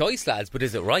great choice, lads, but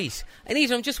is it right?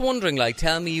 Anita, I'm just wondering, like,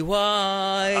 tell me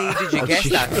why did you guess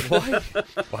that? Why?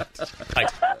 What?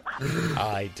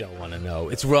 I don't want to know.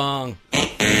 It's wrong.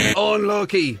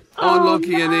 Unlucky.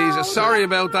 Unlucky, Anita. Sorry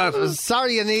about that.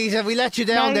 Sorry, Anita. We let you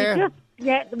down there.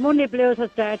 The Monday Blues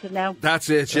have started now. That's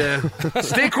it, yeah.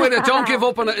 Stick with it. Don't give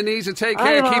up on it, Anita. Take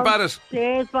care. Keep at it.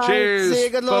 Cheers, bye. Cheers. See you,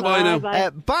 good luck. Bye-bye now. Bye.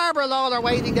 Barbara Lawler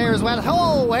waiting there as well.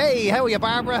 Oh, hey, how are you,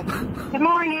 Barbara? Good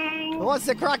morning. What's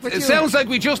the crack with It you? sounds like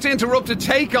we just interrupted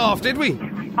takeoff, did we?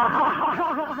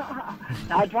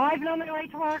 I'm driving on my way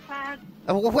to work, lads.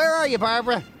 Where are you,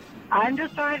 Barbara? I'm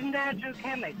just driving down through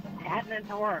Kimmage, heading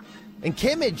into work. In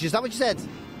Kimmage, is that what you said?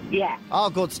 Yeah. Oh,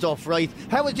 good stuff, right.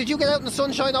 Did you get out in the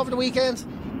sunshine over the weekend?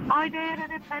 I did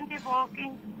plenty of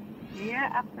walking. Yeah,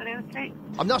 absolutely.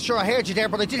 I'm not sure I heard you there,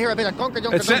 but I did hear a bit of gunker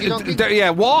dunker It's, dunky dunky. yeah,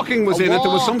 walking was Oh, in it.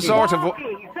 There was some walking. sort of...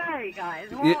 Walking, sorry guys,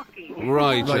 Yeah, walking.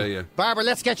 right, Right. yeah. Barbara,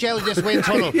 let's get you out of this wind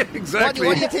tunnel. Yeah, exactly.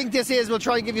 What do you think this is? We'll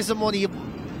try and give you some money.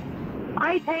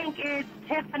 I think it's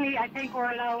Tiffany. I think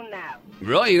we're alone now.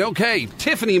 Right, okay.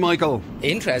 Tiffany, Michael.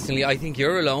 Interestingly, I think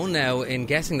you're alone now in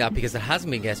guessing that because it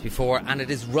hasn't been guessed before, and it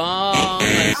is wrong.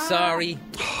 I'm sorry.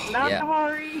 Not Yeah. to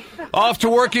worry. Off to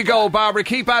work you go, Barbara.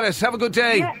 Keep at it. Have a good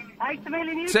day. Yeah, thanks a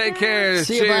million. You Take too. care.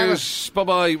 See you, Cheers.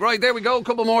 Bye-bye. Right, there we go. A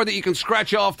couple more that you can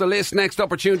scratch off the list. Next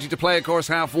opportunity to play, of course,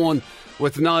 half one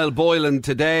with Niall Boylan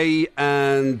today.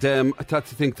 And I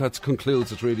think that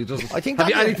concludes it, really, doesn't it? I think Have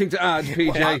you that- anything to add,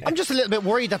 PJ? I'm just a little bit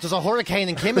worried that there's a hurricane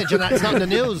in Kimmage and that's not in the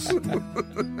news.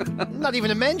 Not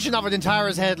even a mention of it in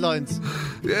Tara's headlines.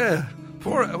 Yeah.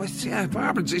 Barbara,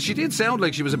 she did sound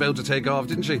like she was about to take off,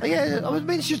 didn't she? Yeah, I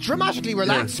mean, she's dramatically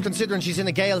relaxed considering she's in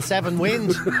a gale 7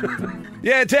 wind.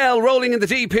 Yeah, Dell, rolling in the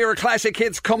deep here. Classic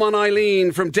hits, Come On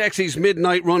Eileen from Dexy's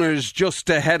Midnight Runners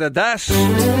just ahead of that.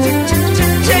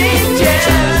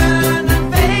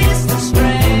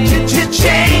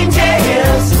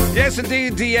 Yes,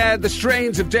 indeed, the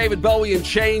strains of David Bowie and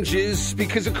Changes,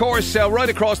 because, of course, right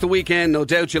across the weekend, no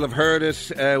doubt you'll have heard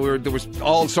it, there was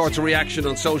all sorts of reaction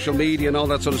on social media and all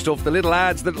that sort of stuff. The little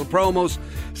ads, the little promos,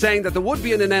 saying that there would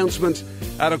be an announcement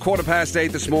at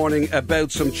 8:15 this morning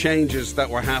about some changes that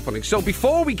were happening. So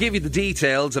before we give you the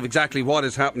details of exactly what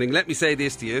is happening, let me say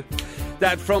this to you,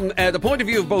 that from the point of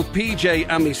view of both PJ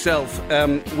and myself,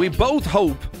 we both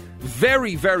hope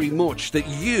very, very much that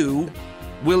you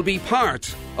will be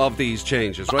part of these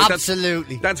changes, right?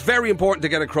 Absolutely. That's very important to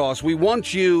get across. We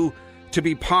want you to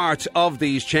be part of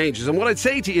these changes. And what I'd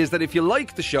say to you is that if you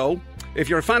like the show, if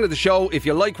you're a fan of the show, if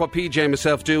you like what PJ and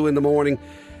myself do in the morning,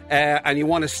 and you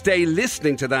want to stay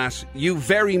listening to that, you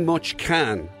very much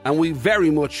can. And we very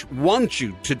much want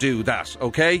you to do that,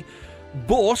 okay?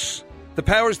 But the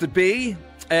powers that be,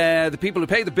 the people who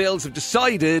pay the bills, have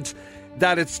decided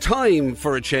that it's time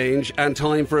for a change and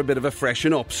time for a bit of a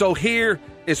freshen up. So here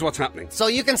is what's happening. So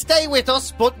you can stay with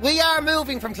us, but we are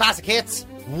moving from Classic Hits.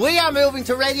 We are moving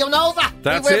to Radio Nova.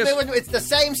 That's it. It's the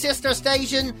same sister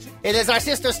station. It is our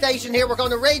sister station here. We're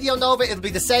going to Radio Nova. It'll be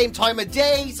the same time of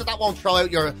day, so that won't throw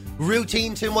out your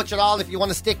routine too much at all if you want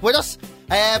to stick with us.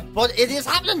 But it is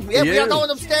happening. We are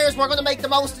going upstairs. We're going to make the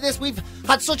most of this. We've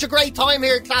had such a great time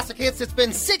here at Classic Hits. It's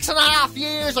been 6.5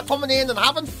 years of coming in and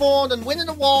having fun and winning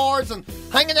awards and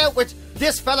hanging out with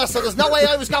this fella, so there's no way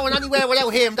I was going anywhere without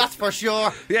him, that's for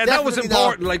sure. Yeah, that was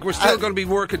important. Like, we're still going to be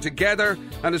working together,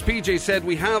 and as PJ said,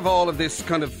 we have all of this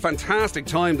kind of fantastic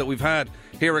time that we've had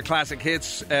here at Classic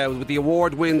Hits, with the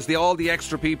award wins, all the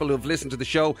extra people who have listened to the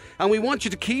show, and we want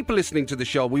you to keep listening to the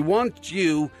show. We want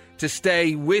you to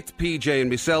stay with PJ and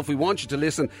myself. We want you to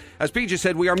listen. As PJ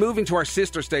said, we are moving to our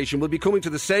sister station. We'll be coming to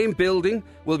the same building.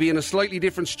 We'll be in a slightly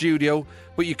different studio,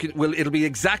 but it'll be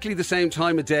exactly the same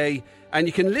time of day, and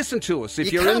you can listen to us.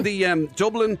 If you're in the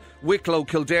Dublin, Wicklow,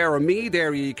 Kildare or Meath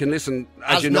area, you can listen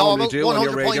as you normally do on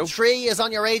your radio. 100.3 is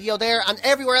on your radio there, and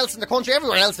everywhere else in the country,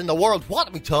 everywhere else in the world. What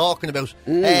are we talking about?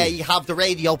 You have the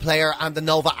radio player and the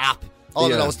Nova app. All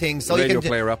of those things. So radio you can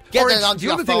player up. Get it onto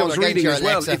the other your thing phone I was reading as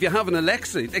well, Alexa. if you have an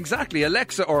Alexa, exactly,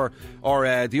 Alexa or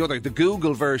the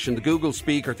Google version, the Google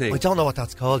speaker thing. I don't know what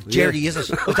that's called. Jerry, is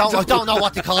it? I don't know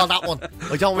what they call that one.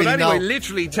 I don't really know. But anyway,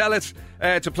 literally tell it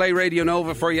to play Radio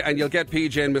Nova for you, and you'll get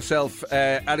PJ and myself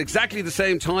at exactly the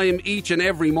same time each and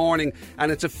every morning, and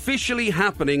it's officially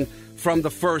happening from the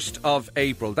 1st of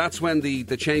April. That's when the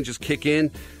changes kick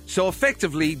in. So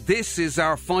effectively, this is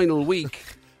our final week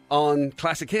on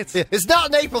Classic Hits. It's not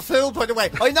an April Fool, by the way.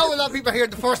 I know a lot of people here on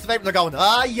the 1st of April are going,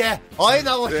 yeah, I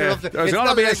know what you're up to. There's going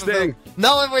to be a sting.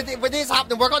 No, with this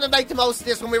happening, we're going to make the most of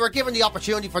this. When we were given the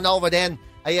opportunity for Nova then,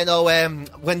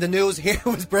 when the news here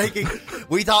was breaking,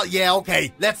 we thought,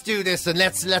 okay, let's do this and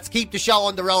let's keep the show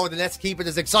on the road and let's keep it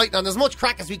as exciting and as much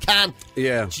crack as we can.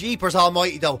 Yeah. Jeepers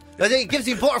almighty, though. I think it gives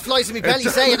me butterflies in my belly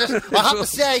saying it. I have to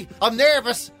say, I'm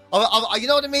nervous. You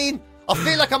know what I mean? I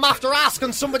feel like I'm after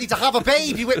asking somebody to have a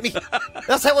baby with me.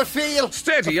 That's how I feel.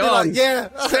 Steady on.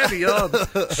 Steady on.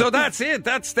 So that's it.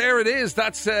 There it is.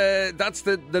 That's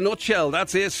the nutshell.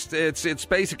 That's it. It's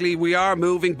basically we are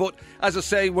moving, but as I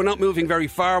say, we're not moving very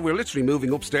far. We're literally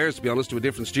moving upstairs, to be honest, to a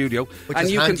different studio. And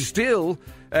you can still,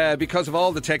 because of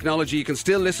all the technology, you can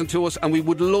still listen to us, and we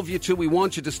would love you to. We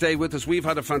want you to stay with us. We've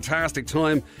had a fantastic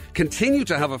time. Continue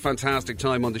to have a fantastic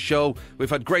time on the show. We've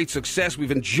had great success. We've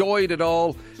enjoyed it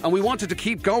all, and we wanted to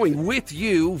keep going with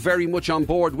you very much on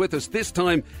board with us. This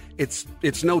time, it's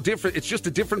no different. It's just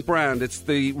a different brand. It's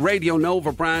the Radio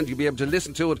Nova brand. You'll be able to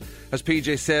listen to it, as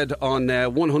PJ said, on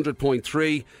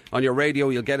 100.3 on your radio.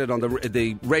 You'll get it on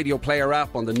the Radio Player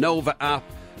app, on the Nova app,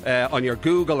 on your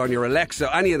Google, on your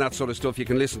Alexa, any of that sort of stuff. You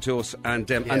can listen to us, and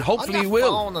hopefully you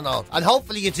will. And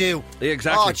hopefully you do.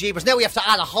 Exactly. Oh, jeepers. Now we have to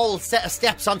add a whole set of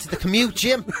steps onto the commute,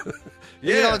 Jim.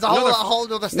 Yeah, it's a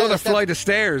whole other flight of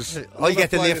stairs. I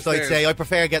get the lift, I'd say. I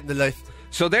prefer getting the lift.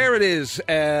 So there it is.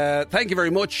 Thank you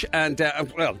very much. And,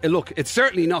 look, it's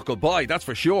certainly not goodbye, that's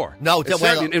for sure. No,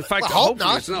 in fact,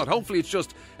 hopefully it's not. Hopefully it's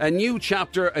just a new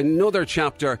chapter, another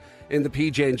chapter in the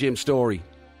PJ and Jim story.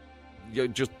 You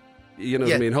know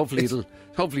what I mean?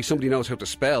 Hopefully somebody knows how to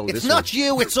spell. It's not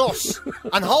you, it's us.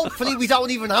 And hopefully we don't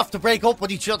even have to break up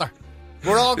with each other.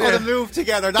 We're all going to move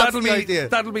together. That's the idea.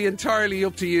 That'll be entirely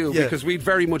up to you, because we'd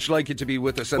very much like you to be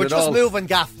with us. And we're just moving,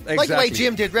 Gaff. Exactly. Like the way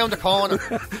Jim did round the corner.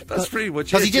 That's pretty much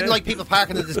it. Because he didn't like people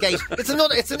parking at his gate. It's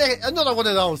another one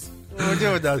of those. We're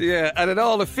doing that. Yeah, and it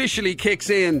all officially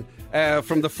kicks in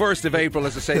from the 1st of April.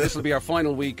 As I say, this will be our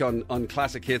final week on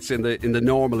Classic Hits in the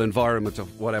normal environment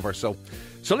of whatever.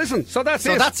 So listen, that's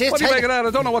it. That's it. What do you make of that? I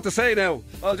don't know what to say now.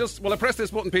 Will I press this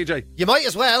button, PJ? You might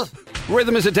as well.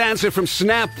 Rhythm is a Dancer from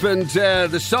Snap, and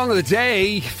the song of the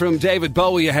day from David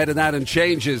Bowie ahead of that, and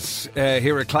Changes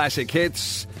here at Classic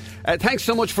Hits. Thanks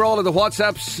so much for all of the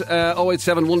WhatsApps.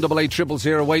 087 188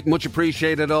 0008. Much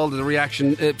appreciated, all of the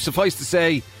reaction. Suffice to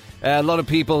say, a lot of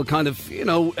people kind of,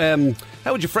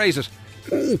 how would you phrase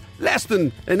it? Less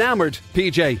than enamoured,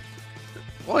 PJ.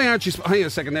 Why aren't you... Hang on a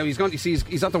second now. He's gone. You see,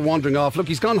 he's out there wandering off. Look,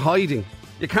 he's gone hiding.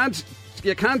 You can't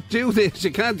can't do this.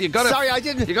 You can't. You got to. Sorry, I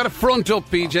didn't. You got to front up,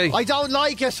 PJ. I don't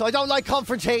like it. I don't like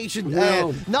confrontation.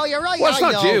 No. No, you're right. Well, it's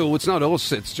I not know. you. It's not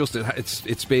us. It's just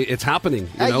it's happening.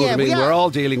 You know yeah, what I mean? we are. We're all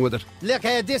dealing with it. Look,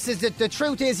 this is the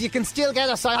truth is you can still get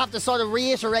us. I have to sort of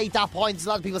reiterate that point. There's a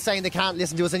lot of people saying they can't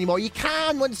listen to us anymore. You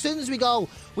can. As soon as we go,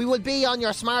 we will be on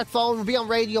your smartphone. We'll be on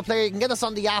Radio Player. You can get us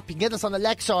on the app. You can get us on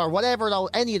Alexa or whatever.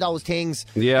 Any of those things.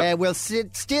 Yeah. We'll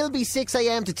still be 6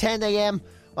 a.m. to 10 a.m.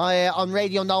 On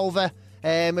Radio Nova.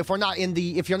 If you're not in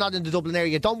the Dublin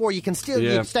area, don't worry. You can still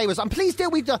you can stay with us, and please do.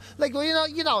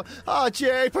 Oh,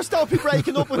 Jay, don't be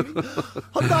breaking up with me.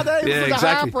 I'm not able for the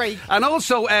heartbreak. And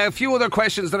also a few other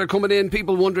questions that are coming in.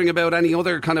 People wondering about any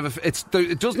other kind of. It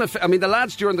doesn't affect. I mean, the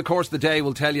lads during the course of the day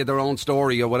will tell you their own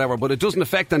story or whatever, but it doesn't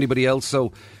affect anybody else.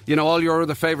 So all your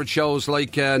other favourite shows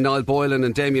like Niall Boylan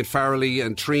and Damien Farrelly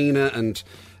and Trina and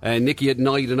Nicky at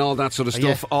Night and all that sort of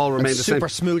stuff all remain the same. Super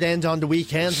smooth end on the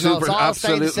weekends. Super, it's all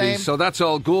absolutely. the same. So that's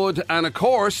all good. And of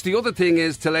course, the other thing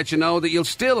is to let you know that you'll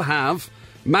still have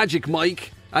Magic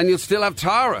Mike and you'll still have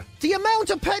Tara. The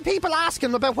amount of people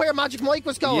asking about where Magic Mike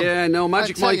was going. Yeah, no,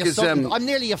 Magic Mike is. I'm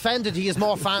nearly offended. He has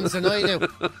more fans than I do.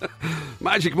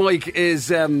 Magic Mike is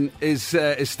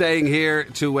staying here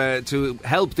to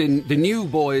help the new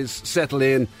boys settle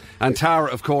in, and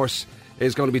Tara, of course,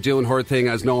 is going to be doing her thing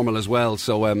as normal as well.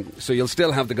 So you'll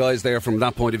still have the guys there from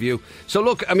that point of view. So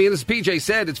look, I mean, as PJ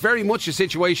said, it's very much a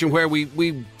situation where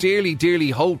we dearly,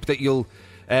 dearly hope that you'll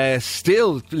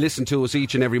still listen to us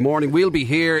each and every morning. We'll be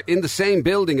here in the same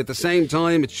building at the same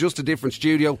time. It's just a different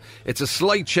studio. It's a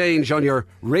slight change on your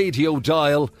radio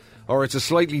dial, or it's a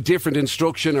slightly different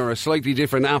instruction or a slightly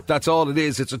different app. That's all it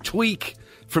is. It's a tweak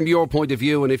from your point of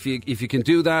view, and if you can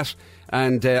do that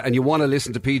and you want to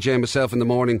listen to PJ and myself in the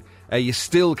morning, you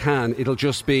still can. It'll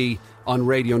just be on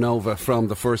Radio Nova from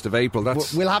the 1st of April.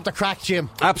 We'll have the crack, Jim.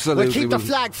 Absolutely. We'll keep the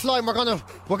flag flying. We're gonna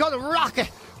rock it.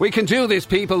 We can do this,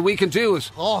 people. We can do it.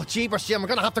 Oh, jeepers, Jim. We're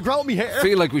gonna have to grow me hair. I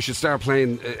feel like we should start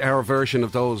playing our version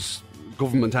of those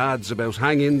government ads about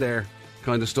hang in there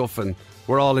kind of stuff, and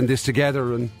we're all in this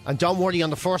together. And don't worry, on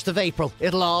the 1st of April,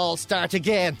 it'll all start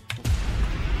again.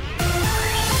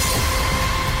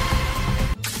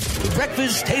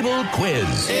 Breakfast Table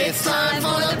Quiz. It's time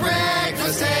for the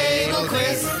Breakfast Table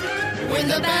Quiz. Win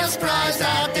the best prize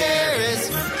out there is.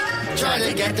 Try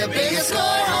to get the biggest score.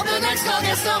 Hope the next call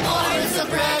gets the more. It's the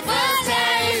Breakfast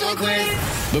Table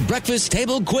Quiz. The Breakfast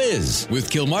Table Quiz with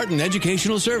Kilmartin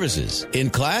Educational Services. In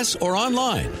class or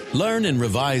online. Learn and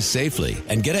revise safely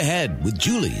and get ahead with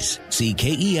Julie's. See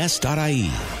KES.ie.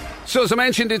 So, as I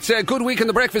mentioned, it's a good week in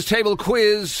the Breakfast Table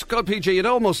Quiz. God, PJ, it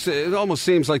almost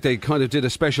seems like they kind of did a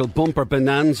special bumper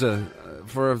bonanza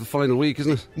for the final week,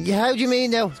 isn't it? Yeah, how do you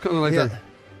mean now? It's kind of like that.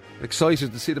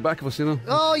 Excited to see the back of us,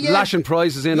 Oh, yeah. Lashing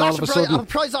prizes in all of a sudden.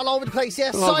 Prizes all over the place, yeah.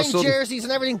 All Signed jerseys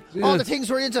and everything. Yeah. All the things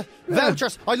we're into.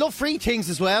 Vouchers. I love free things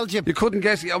as well, Jim. You couldn't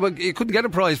get a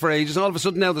prize for ages. All of a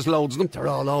sudden now there's loads of them. They're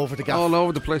all over the gaff. All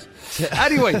over the place.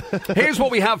 Anyway, here's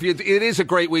what we have for you. It is a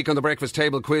great week on the Breakfast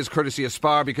Table Quiz, courtesy of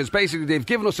Spar, because basically they've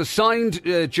given us a signed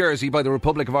jersey by the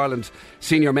Republic of Ireland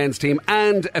senior men's team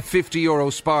and a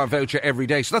 €50 Spar voucher every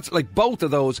day. So that's like both of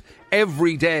those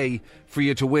every day for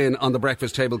you to win on the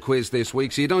Breakfast Table Quiz this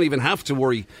week. So you don't even have to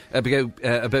worry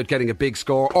about getting a big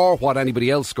score or what anybody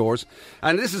else scores.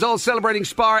 And this is all celebrating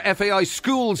Spar FAI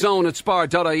School Zone at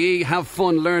spar.ie. Have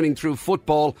fun learning through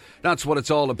football. That's what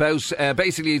it's all about.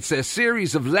 Basically, it's a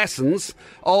series of lessons,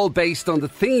 all based on the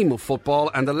theme of football.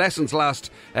 And the lessons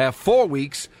last 4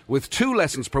 weeks, with 2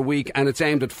 lessons per week, and it's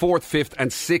aimed at 4th, 5th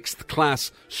and 6th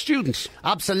class students.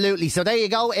 Absolutely. So there you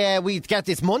go. We get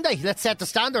this Monday. Let's set the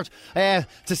standard.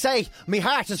 To say, my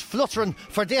heart is fluttering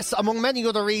for this, among many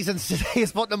other reasons today,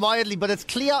 is putting it mildly, but it's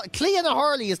Cleana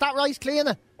Hurley. Is that right,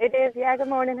 Cleana? It is, yeah. Good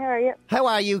morning. How are you? How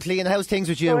are you, Cleana? How's things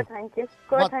with you? Good, thank you.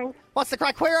 Good, thanks. What's the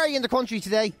crack? Where are you in the country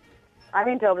today? I'm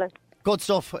in Dublin. Good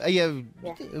stuff. Are you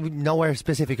nowhere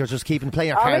specific, or just keeping playing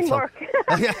your I'm cards? in work.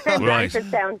 In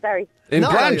Blanchardstown, sorry. In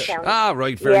Blanch?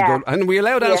 Right, very good. And we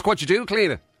allowed to ask what you do,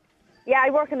 Cleana? Yeah,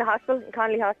 I work in the hospital, in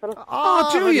Connolly Hospital. Oh,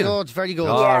 do you? Good, very good.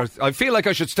 Oh, I feel like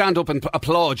I should stand up and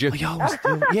applaud you. I always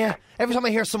do. Yeah. Every time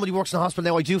I hear somebody works in the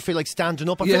hospital now, I do feel like standing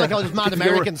up. I feel like all those mad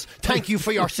Americans. Thank you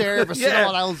for your service and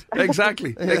all else.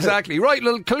 Exactly. Right,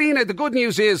 little Cleana, the good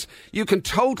news is you can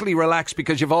totally relax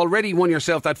because you've already won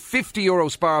yourself that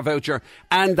 €50 Spar voucher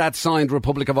and that signed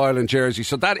Republic of Ireland jersey.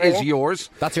 So that is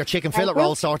yours. That's your chicken fillet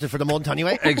roll sorted for the month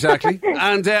anyway. Exactly.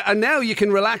 And now you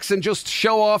can relax and just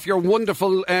show off your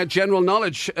wonderful general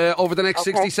knowledge over the next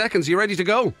 60 seconds. Are you ready to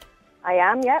go? I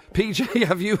am, yep. PJ,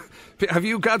 have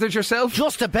you gathered yourself?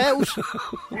 Just about.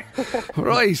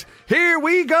 Right, here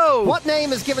we go. What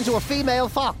name is given to a female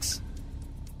fox?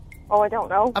 Oh, I don't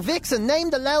know. A vixen. Name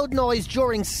the loud noise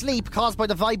during sleep caused by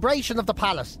the vibration of the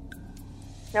palate.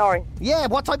 Snoring. Yeah,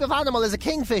 what type of animal is a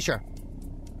kingfisher?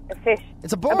 A fish.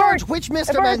 It's a bird. Which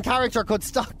Mr. bird. Men character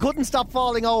couldn't stop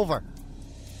falling over?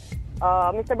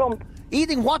 Mr. Bump.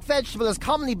 Eating what vegetable is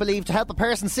commonly believed to help a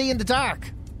person see in the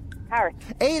dark? Carrot.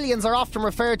 Aliens are often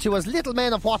referred to as little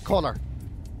men of what colour?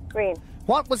 Green.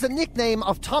 What was the nickname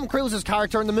of Tom Cruise's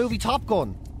character in the movie Top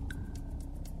Gun?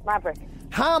 Maverick.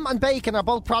 Ham and bacon are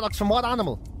both products from what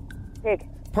animal? Pig.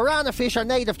 Piranha fish are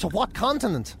native to what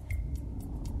continent?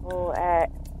 Oh,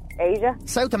 Asia.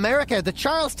 South America. The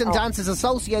Charleston dance is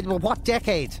associated with what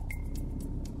decade?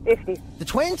 50s. The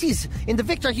 20s. In the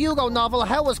Victor Hugo novel,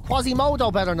 how was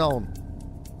Quasimodo better known?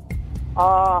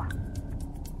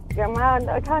 Yeah, man,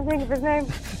 I can't think of his name.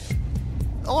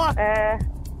 What? No,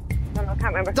 I can't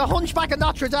remember. The Hunchback of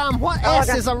Notre Dame. What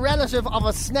S is a relative of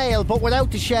a snail but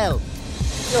without the shell?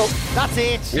 No. That's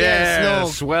it.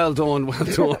 Yes, Snug. well done, well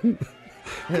done.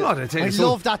 God, I tell you I something.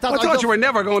 love that. I thought you were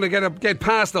never going to get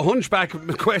past the hunchback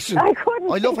question. I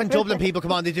couldn't. I love when Dublin people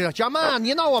come on, they do that. Your man,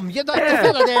 you know him. You know the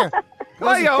fella there.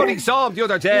 I only saw him the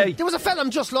other day. There was a fella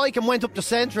just like him, went up the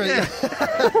centre.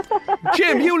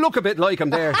 Jim, you look a bit like him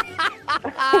there.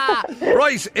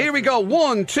 Right, here we go.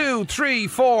 1, 2, 3,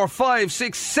 4, 5,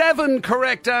 6, 7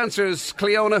 correct answers,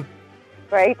 Cleona.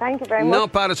 Great, thank you very much.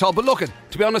 Not bad at all. But look,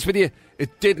 to be honest with you,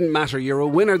 it didn't matter. You're a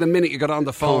winner the minute you got on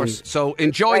the phone. So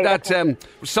enjoy Right, that okay.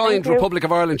 signed Thank you. Republic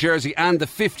of Ireland jersey and the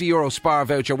 €50 Spar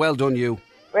voucher. Well done, you.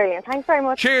 Brilliant, thanks very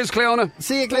much. Cheers, Cleona.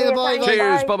 See you, Cleona. Bye. thanks.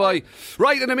 Cheers, Bye. bye-bye.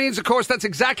 Right, and it means, of course, that's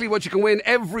exactly what you can win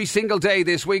every single day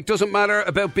this week. Doesn't matter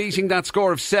about beating that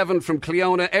score of 7 from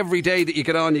Cleona. Every day that you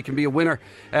get on, you can be a winner.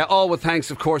 All with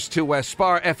thanks, of course, to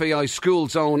Spar FAI School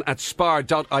Zone at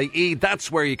spar.ie.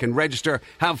 That's where you can register.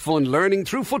 Have fun learning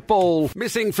through football.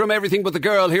 Missing from Everything But the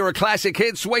Girl, here are classic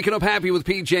hits. Waking up happy with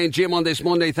PJ and Jim on this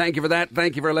Monday. Thank you for that.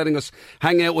 Thank you for letting us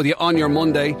hang out with you on your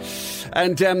Monday.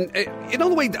 And, you know,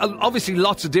 the way, obviously,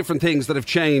 lots of different things that have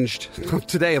changed.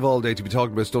 Today of all day to be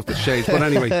talking about stuff that's changed. But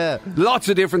anyway, lots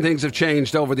of different things have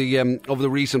changed over the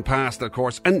recent past, of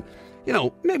course. And, you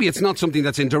know, maybe it's not something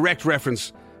that's in direct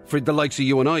reference for the likes of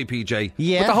you and I, PJ.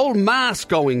 Yeah. But the whole mass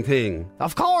going thing,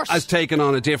 of course, has taken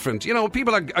on a different. You know,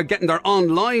 people are getting their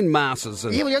online masses.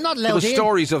 And yeah, well, you're not allowed the in.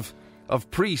 stories of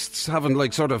priests having,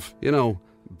 like, sort of, you know,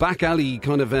 back alley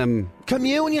kind of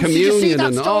communion. Did you see that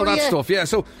and story? all that stuff. Yeah.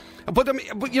 So. But I mean,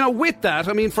 you know, with that,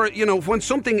 I mean, for, you know, when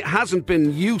something hasn't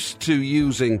been used to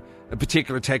using a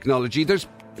particular technology, there's,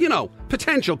 you know,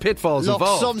 potential pitfalls Look,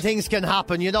 involved. some things can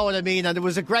happen, you know what I mean? And there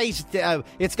was a great,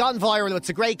 it's gone viral, it's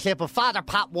a great clip of Father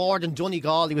Pat Ward in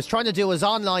Donegal. He was trying to do his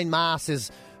online mass, his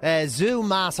Zoom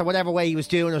mass, or whatever way he was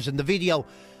doing it in the video.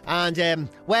 And,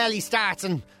 well, he starts,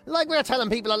 and like we're telling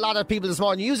people, a lot of people this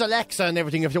morning, use Alexa and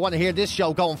everything if you want to hear this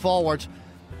show going forward.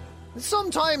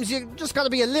 Sometimes you just got to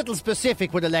be a little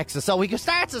specific with Alexa. So he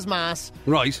starts his mass.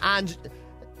 Right. And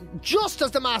just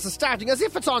as the mass is starting, as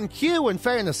if it's on cue, in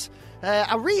fairness,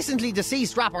 a recently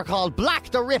deceased rapper called Black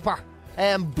the Ripper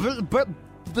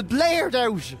blared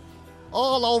out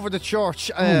all over the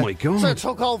church. Oh my God. So it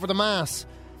took over the mass.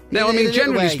 Now, I In a mean, little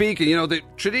generally way. speaking, you know,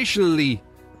 traditionally,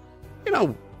 you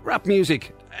know, rap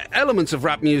music, elements of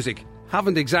rap music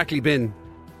haven't exactly been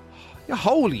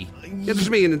holy. You know what I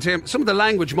mean? In terms, some of the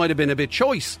language might have been a bit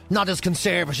choice. Not as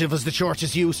conservative as the church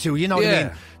is used to, you know what I Yeah.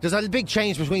 mean? There's a big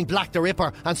change between Black the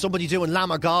Ripper and somebody doing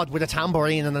Lamb of God with a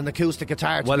tambourine and an acoustic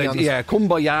guitar, to Well, be honest. yeah,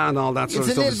 Kumbaya and all that sort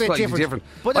It's of a stuff little is bit slightly different.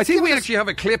 But I it's think we given us- actually have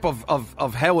a clip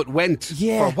of how it went.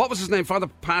 Yeah. For, what was his name? Father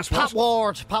Pat Pat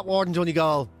Ward in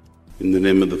Donegal. In the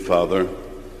name of the Father,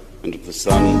 and of the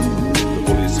Son, and of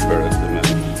the Holy Spirit, amen.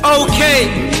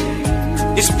 Okay,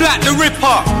 it's Black the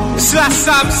Ripper, it's Slash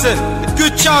Samson, the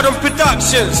Good Child on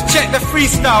Productions. Check the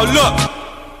freestyle, look.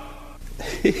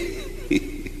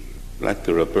 Black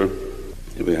the Ripper.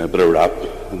 We have a bit of rap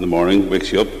in the morning,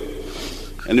 wakes you up.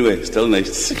 Anyway, still nice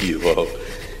to see you all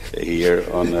here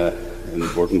on in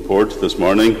Bortonport this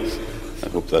morning. I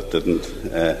hope that didn't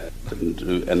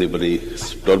do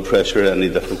anybody's blood pressure any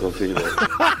difficulty.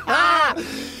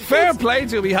 Fair play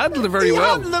to him. He handled it very well.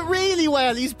 He handled it really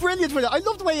well. He's brilliant with it. I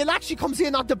love the way he actually comes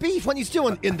in on the beat when he's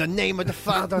doing in the name of the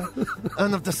Father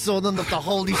and of the Son and of the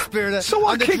Holy Spirit. So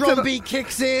what and the kicked drum it- beat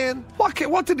kicks in.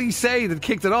 What did he say that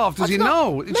kicked it off? Does I he don't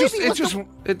know. know? Maybe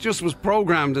It just was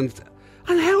programmed and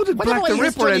how did By Black the the way,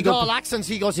 his Ripper end Donegal up? accents,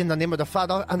 he goes in the name of the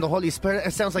Father and the Holy Spirit.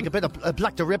 It sounds like a bit of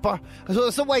Black the Ripper. So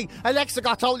some way Alexa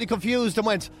got totally confused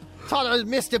and thought I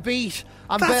missed a beat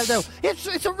and bailed out.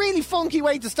 It's a really funky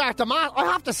way to start the match. I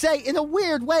have to say, in a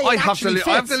weird way, I it have to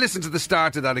fits. listen to the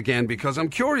start of that again because I'm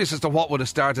curious as to what would have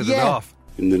started it Yeah. off.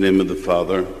 In the name of the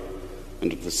Father,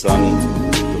 and of the Son,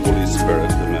 and of the Holy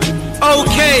Spirit, amen.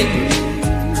 Okay,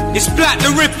 it's Black the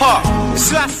Ripper.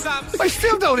 It's last time. I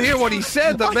still don't hear what he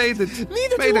said that made it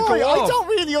go I off. don't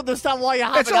really understand why you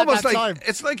have It's it at almost that like time.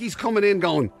 it's like he's coming in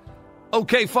going,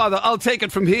 "Okay, Father, I'll take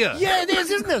it from here." Yeah, it is,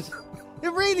 isn't it?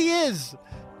 It really is.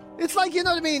 It's like, you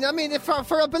know what I mean? I mean, if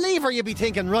for a believer, you'd be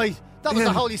thinking, right, that was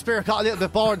the Holy Spirit got a little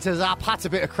bit bored and says, Pat's a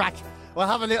bit of crack. We'll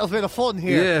have a little bit of fun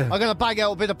here. Yeah. I'm going to bang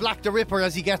out a bit of Black the Ripper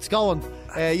as he gets going.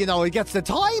 You know, he gets the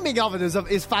timing of it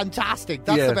is fantastic.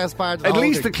 That's the best part of the At whole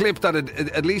least thing. the clip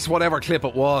at least whatever clip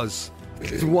it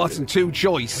wasn't too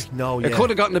choice. No, It could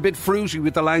have gotten a bit fruity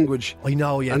with the language. I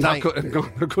know, yeah. And there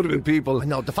could have been people, I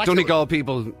know, the fact Donegal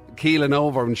people keeling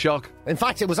over in shock. In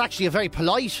fact, it was actually a very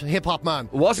polite hip-hop man.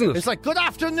 Wasn't it? It's like, good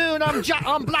afternoon,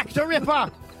 I'm Black the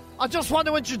Ripper. I just want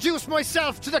to introduce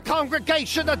myself to the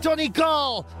congregation of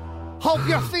Donegal. Hope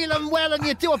you're feeling well and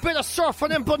you do a bit of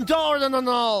surfing in Bundoran and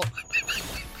all.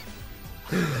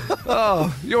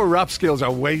 Oh, your rap skills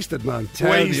are wasted, man.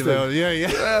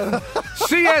 Yeah.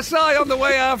 CSI on the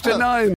way after 9.